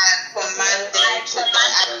 I command them to the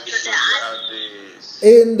abyss.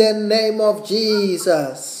 In the name of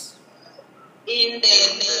Jesus. In the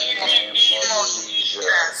name of Jesus.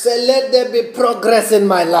 Say, let there be progress in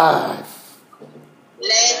my life.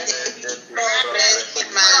 Let there be progress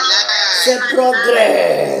in my life. Say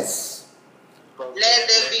progress. Let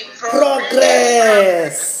there be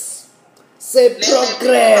Progress. Say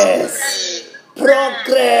progress.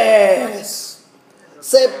 Progress.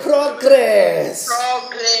 Say progress.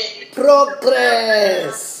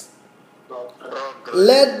 Progress.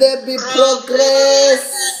 Let there be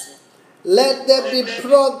progress. Let there be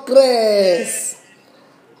progress.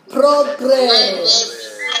 Progress.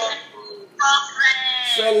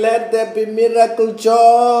 So let there be miracle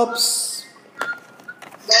jobs.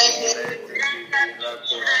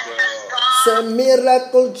 Say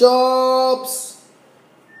miracle jobs.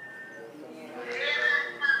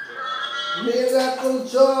 Miracle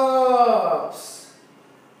jobs.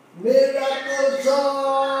 Miracle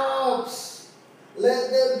jobs. Let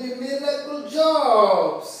there be miracle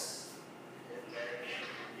jobs.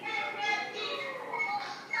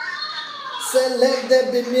 Say, let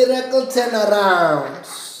there be miracle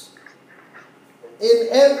turnarounds. In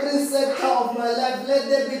every sector of my life, let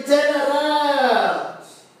there be turnaround.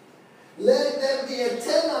 Let there be a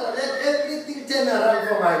turnaround. Let everything turn around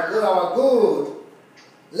for my good, our good.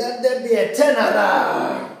 Let there be a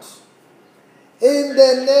turnaround. In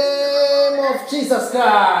the name of Jesus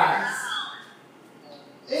Christ.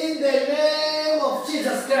 In the name of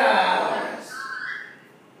Jesus Christ.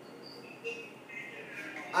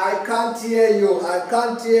 I can't hear you. I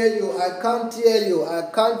can't hear you. I can't hear you. I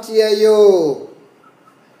can't hear you.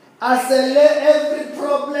 I said, let every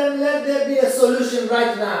problem, let there be a solution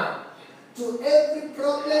right now. To every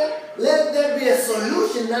problem, let there be a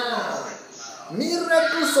solution now.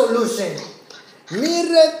 Miracle solution.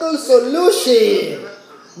 Miracle solution.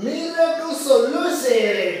 Miracle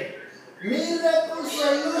solution. Miracle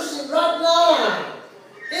solution right now.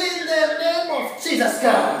 In the name of Jesus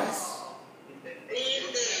Christ. In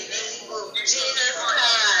the name of Jesus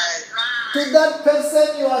Christ. To that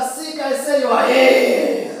person, you are sick, I say you are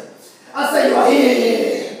healed. I say you are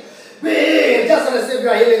healed. Be healed. Just receive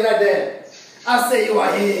your healing right there. I say you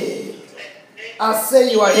are healed. I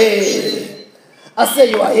say you are healed. I say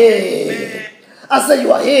you are healed. I say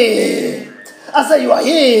you are healed. I say you are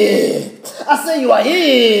healed. I say you are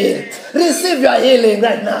healed. Receive your healing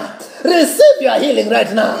right now. Receive your healing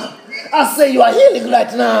right now. I say you are healing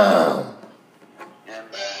right now.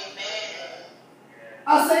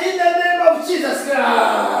 I say in the name of Jesus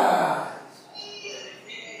Christ.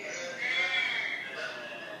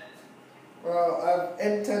 Well, I've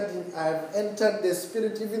entered the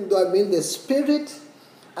spirit, even though I'm in the spirit,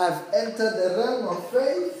 I've entered the realm of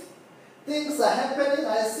faith. Things are happening.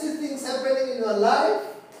 I see things happening in your life.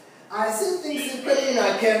 I see things happening in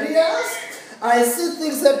our careers. I see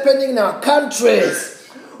things happening in our countries.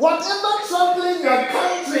 Whatever troubling your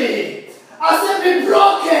country, I say be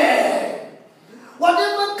broken.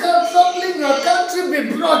 Whatever troubling your country, be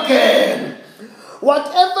broken.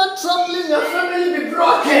 Whatever troubling your family, be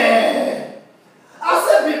broken. I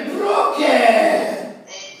said be broken.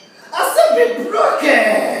 I said be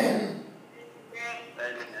broken.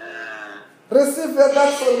 Receive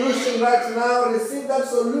that solution right now. Receive that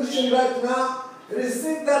solution right now.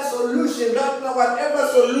 Receive that solution right now. Whatever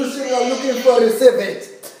solution you're looking for, receive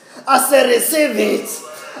it. I said receive it.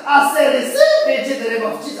 I said receive it in the name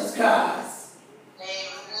of Jesus Christ.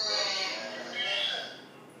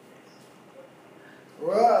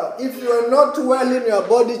 Well, if you are not well in your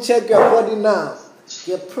body, check your body now.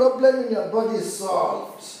 The problem in your body is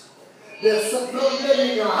solved. The problem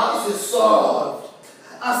in your house is solved.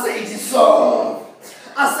 I say it is solved.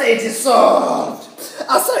 I say it is solved.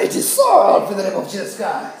 I say it is solved in the name of Jesus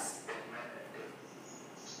Christ.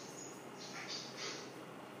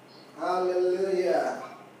 Hallelujah.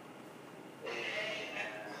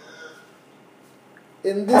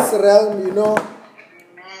 In this realm, you know,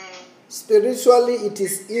 spiritually it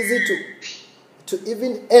is easy to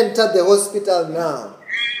even enter the hospital now.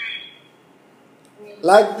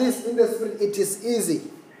 Like this in the spirit, it is easy.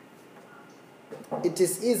 It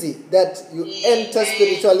is easy that you enter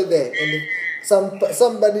spiritually there, and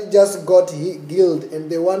somebody just got healed, and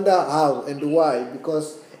they wonder how and why,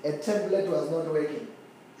 because a tablet was not working.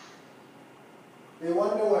 They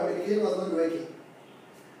wonder why medication was not working.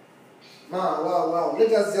 Wow.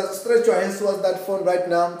 Let us just stretch your hands towards that phone right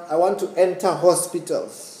now. I want to enter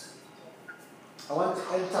hospitals. I want to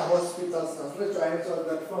enter hospitals now. Stretch your hands towards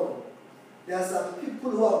that phone. There are some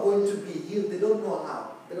people who are going to be healed. They don't know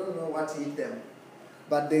how. They don't know what hit them.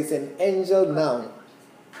 But there's an angel now.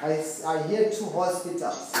 I hear two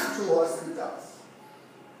hospitals.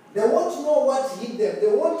 They won't know what hit them. They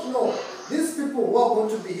won't know. These people who are going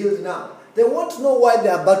to be healed now, they won't know why they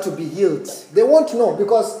are about to be healed. They won't know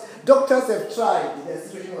because doctors have tried. The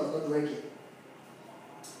situation was not working.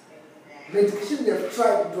 Medication they've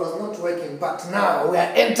tried, it was not working. But now we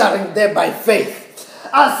are entering there by faith.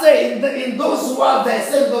 I say in those words, they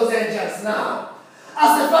send those angels now.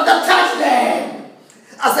 I say, Father, touch them.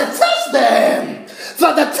 I say, touch them.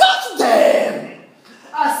 Father, touch them.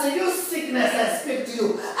 I say, you sickness, I speak to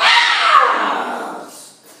you. Out!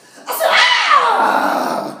 I say,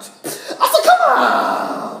 out! I say, come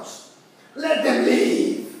out! Let them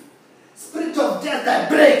leave. Spirit of death, I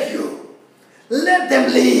break you. Let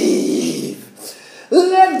them leave.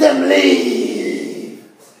 Let them leave.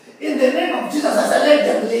 In the name of Jesus, I say, let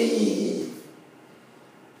them leave.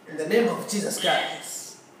 In the name of Jesus Christ.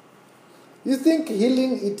 You think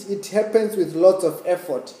healing, it happens with lots of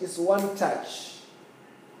effort. It's one touch.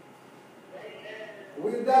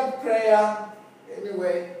 With that prayer,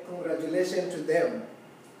 anyway, congratulations to them.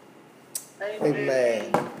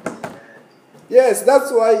 Amen. Yes,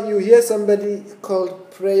 that's why you hear somebody call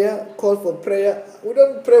for prayer. We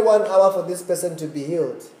don't pray 1 hour for this person to be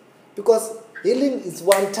healed. Because healing is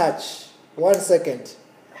one touch, 1 second.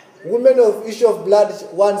 Woman of issue of blood,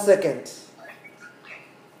 1 second.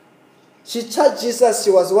 She touched Jesus,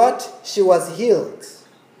 she was what? She was healed.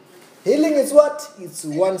 Healing is what? It's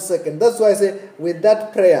 1 second. That's why I say, with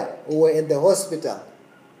that prayer, we were in the hospital.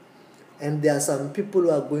 And there are some people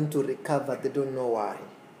who are going to recover, they don't know why.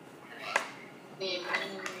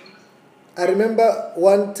 I remember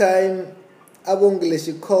one time, Abongile,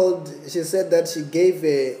 she said that she gave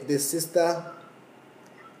the sister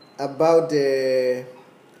about the...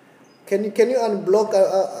 Can you unblock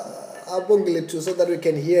Abongile too so that we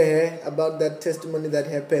can hear her about that testimony that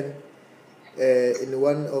happened in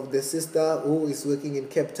one of the sister who is working in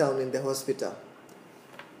Cape Town in the hospital?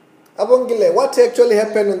 Abongile, what actually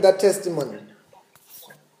happened in that testimony?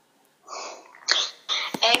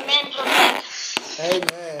 Amen, Prophet.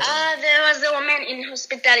 Amen. There was a woman in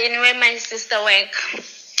hospital in where my sister worked.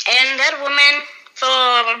 And that woman,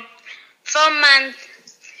 for 4 months,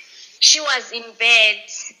 she was in bed,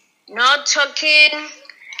 not talking,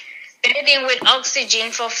 breathing with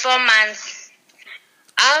oxygen for 4 months.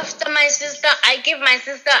 After I give my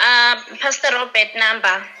sister Pastor Robert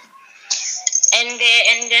number. And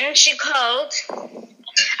then she called.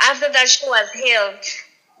 After that, she was healed.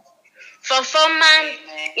 For 4 months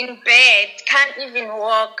in bed, can't even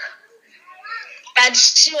walk. But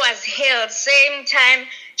she was healed. Same time,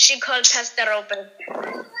 she called Pastor Robert.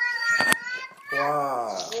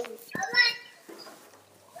 Wow.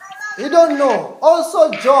 You don't know.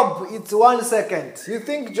 Also, Job, it's 1 second. You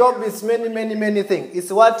think Job is many things.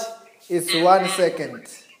 It's what? It's 1 second.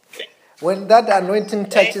 When that anointing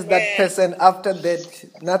touches that person, after that,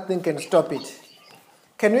 nothing can stop it.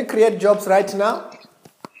 Can we create jobs right now?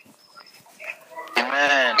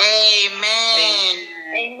 Amen. Amen.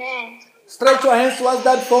 Amen. Stretch your hands towards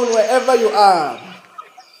that phone wherever you are.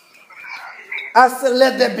 I said,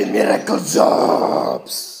 let there be miracle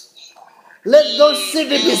jobs. Let those CV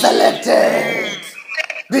be selected.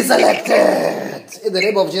 Be selected in the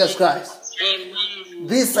name of Jesus Christ. Amen.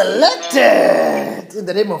 Be selected in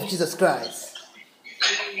the name of Jesus Christ.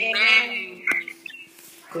 Amen.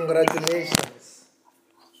 Congratulations.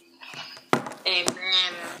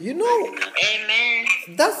 Amen. You know, Amen.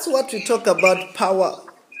 that's what we talk about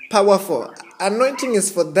powerful. Anointing is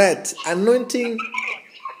for that. Anointing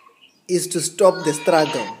is to stop the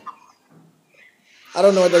struggle. I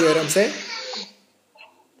don't know whether you hear what I'm saying.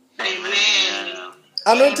 Amen.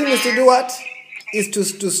 Anointing is to do what? Is to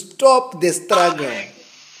stop the struggle.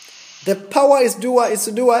 The power is to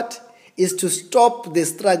do what? Is to stop the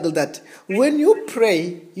struggle. That when you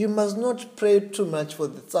pray, you must not pray too much for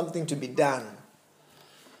something to be done.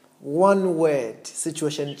 One word,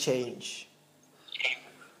 situation change.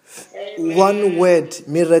 One word,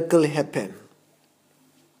 miracle happen.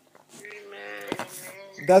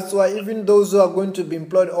 That's why even those who are going to be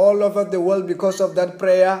employed all over the world because of that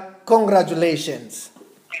prayer, congratulations.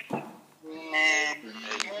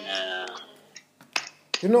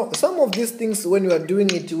 You know, some of these things, when you are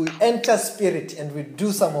doing it, we enter spirit and we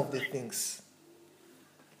do some of the things.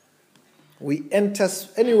 We enter,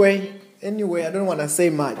 anyway, I don't want to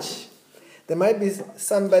say much. There might be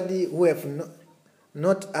somebody who have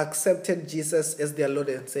not accepted Jesus as their Lord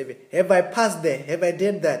and Savior. Have I passed there? Have I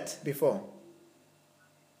done that before?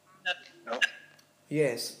 No.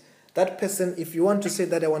 Yes. That person, if you want to say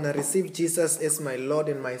that I want to receive Jesus as my Lord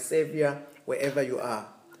and my Savior, wherever you are,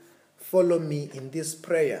 follow me in this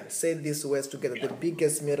prayer. Say these words together. The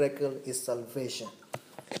biggest miracle is salvation.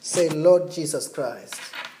 Say, Lord Jesus Christ.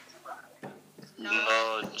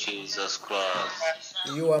 Lord Jesus Christ.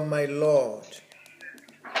 You are my Lord.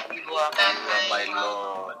 You are my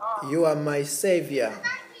Lord. You are my Savior.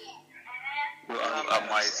 You are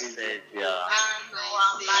my Savior.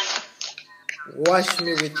 Wash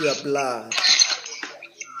me with your blood.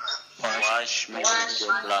 Wash me with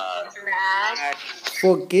your blood.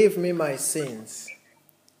 Forgive me my sins.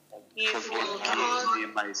 Forgive me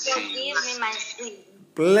my sins.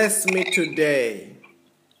 Bless me today.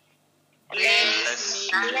 Bless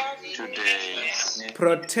me today.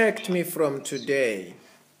 Protect me from today.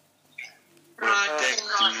 Protect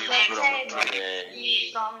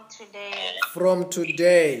me from today. From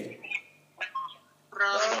today,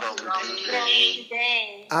 From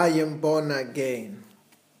today. I am born again.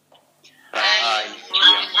 I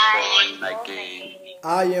am born again.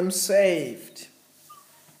 I am saved.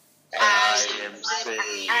 I am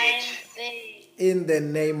saved. In the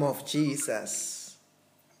name of Jesus.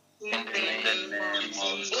 In the name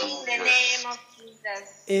of Jesus.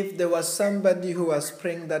 Jesus. If there was somebody who was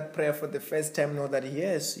praying that prayer for the first time, know that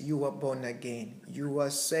yes, you are born again, you are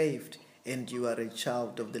saved, and you are a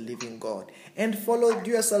child of the living God. And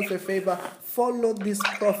do yourself a favor, follow this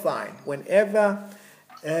profile. Whenever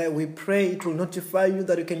we pray, it will notify you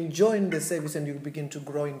that you can join the service and you begin to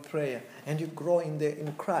grow in prayer. And you grow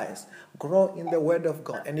in Christ, grow in the Word of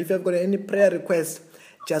God. And if you've got any prayer request,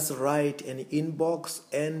 just write an inbox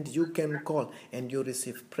and you can call and you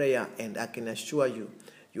receive prayer. And I can assure you,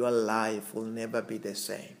 your life will never be the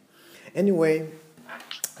same. Anyway,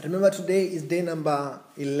 remember today is day number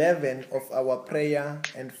 11 of our prayer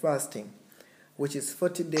and fasting, which is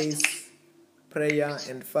 40 days prayer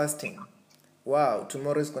and fasting. Wow,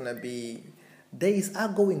 tomorrow is going to be, days are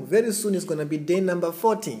going. Very soon it's going to be day number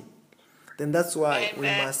 40. Then that's why we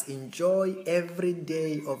must enjoy every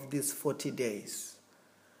day of these 40 days.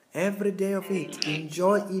 Every day of it,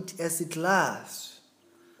 enjoy it as it lasts.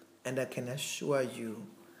 And I can assure you,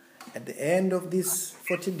 at the end of these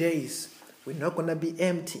 40 days, we're not going to be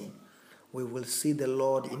empty. We will see the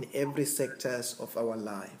Lord in every sectors of our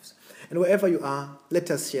lives. And wherever you are,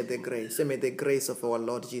 let us share the grace. Say, may the grace of our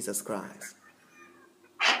Lord Jesus Christ,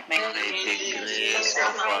 May the grace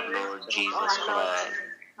of our Lord Jesus Christ,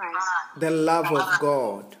 the love of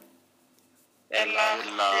God, the love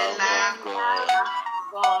of God,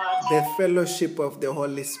 the fellowship of the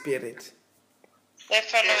Holy Spirit The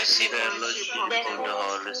fellowship the of fellowship of the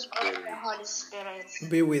Holy Spirit, Holy Spirit.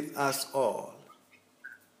 be with us all.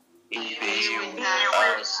 be with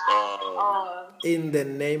us all. In the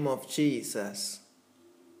name of Jesus.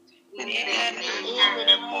 In the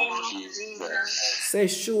name of Jesus. Say,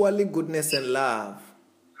 surely goodness and love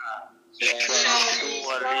Surely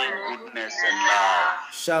goodness and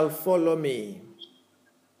love shall follow me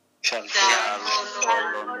shall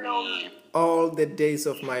follow me all the days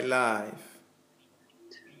of my life,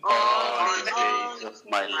 all the days of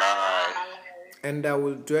my life, and I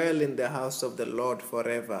will dwell in the house of the Lord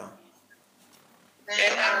forever.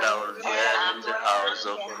 and I will dwell in the house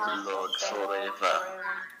of the Lord forever.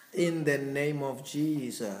 In the name of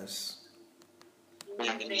Jesus.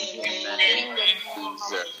 In the name of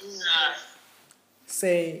Jesus.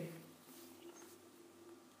 Say,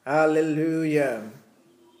 hallelujah.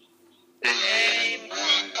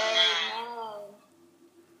 Amen.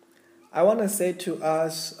 I want to say to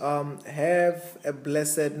us, have a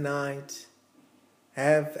blessed night.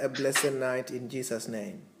 Have a blessed night in Jesus'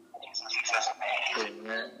 name.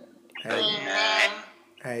 Amen. Amen.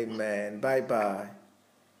 Amen. Bye-bye.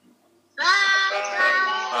 Bye.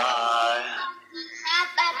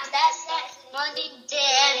 Have a blessed morning,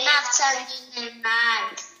 day, and afternoon, and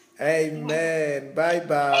night. Amen.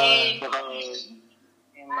 Bye-bye. Bye.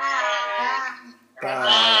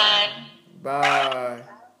 Bye. Bye.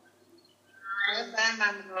 Bye-bye,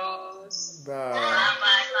 Mom Rose. Bye.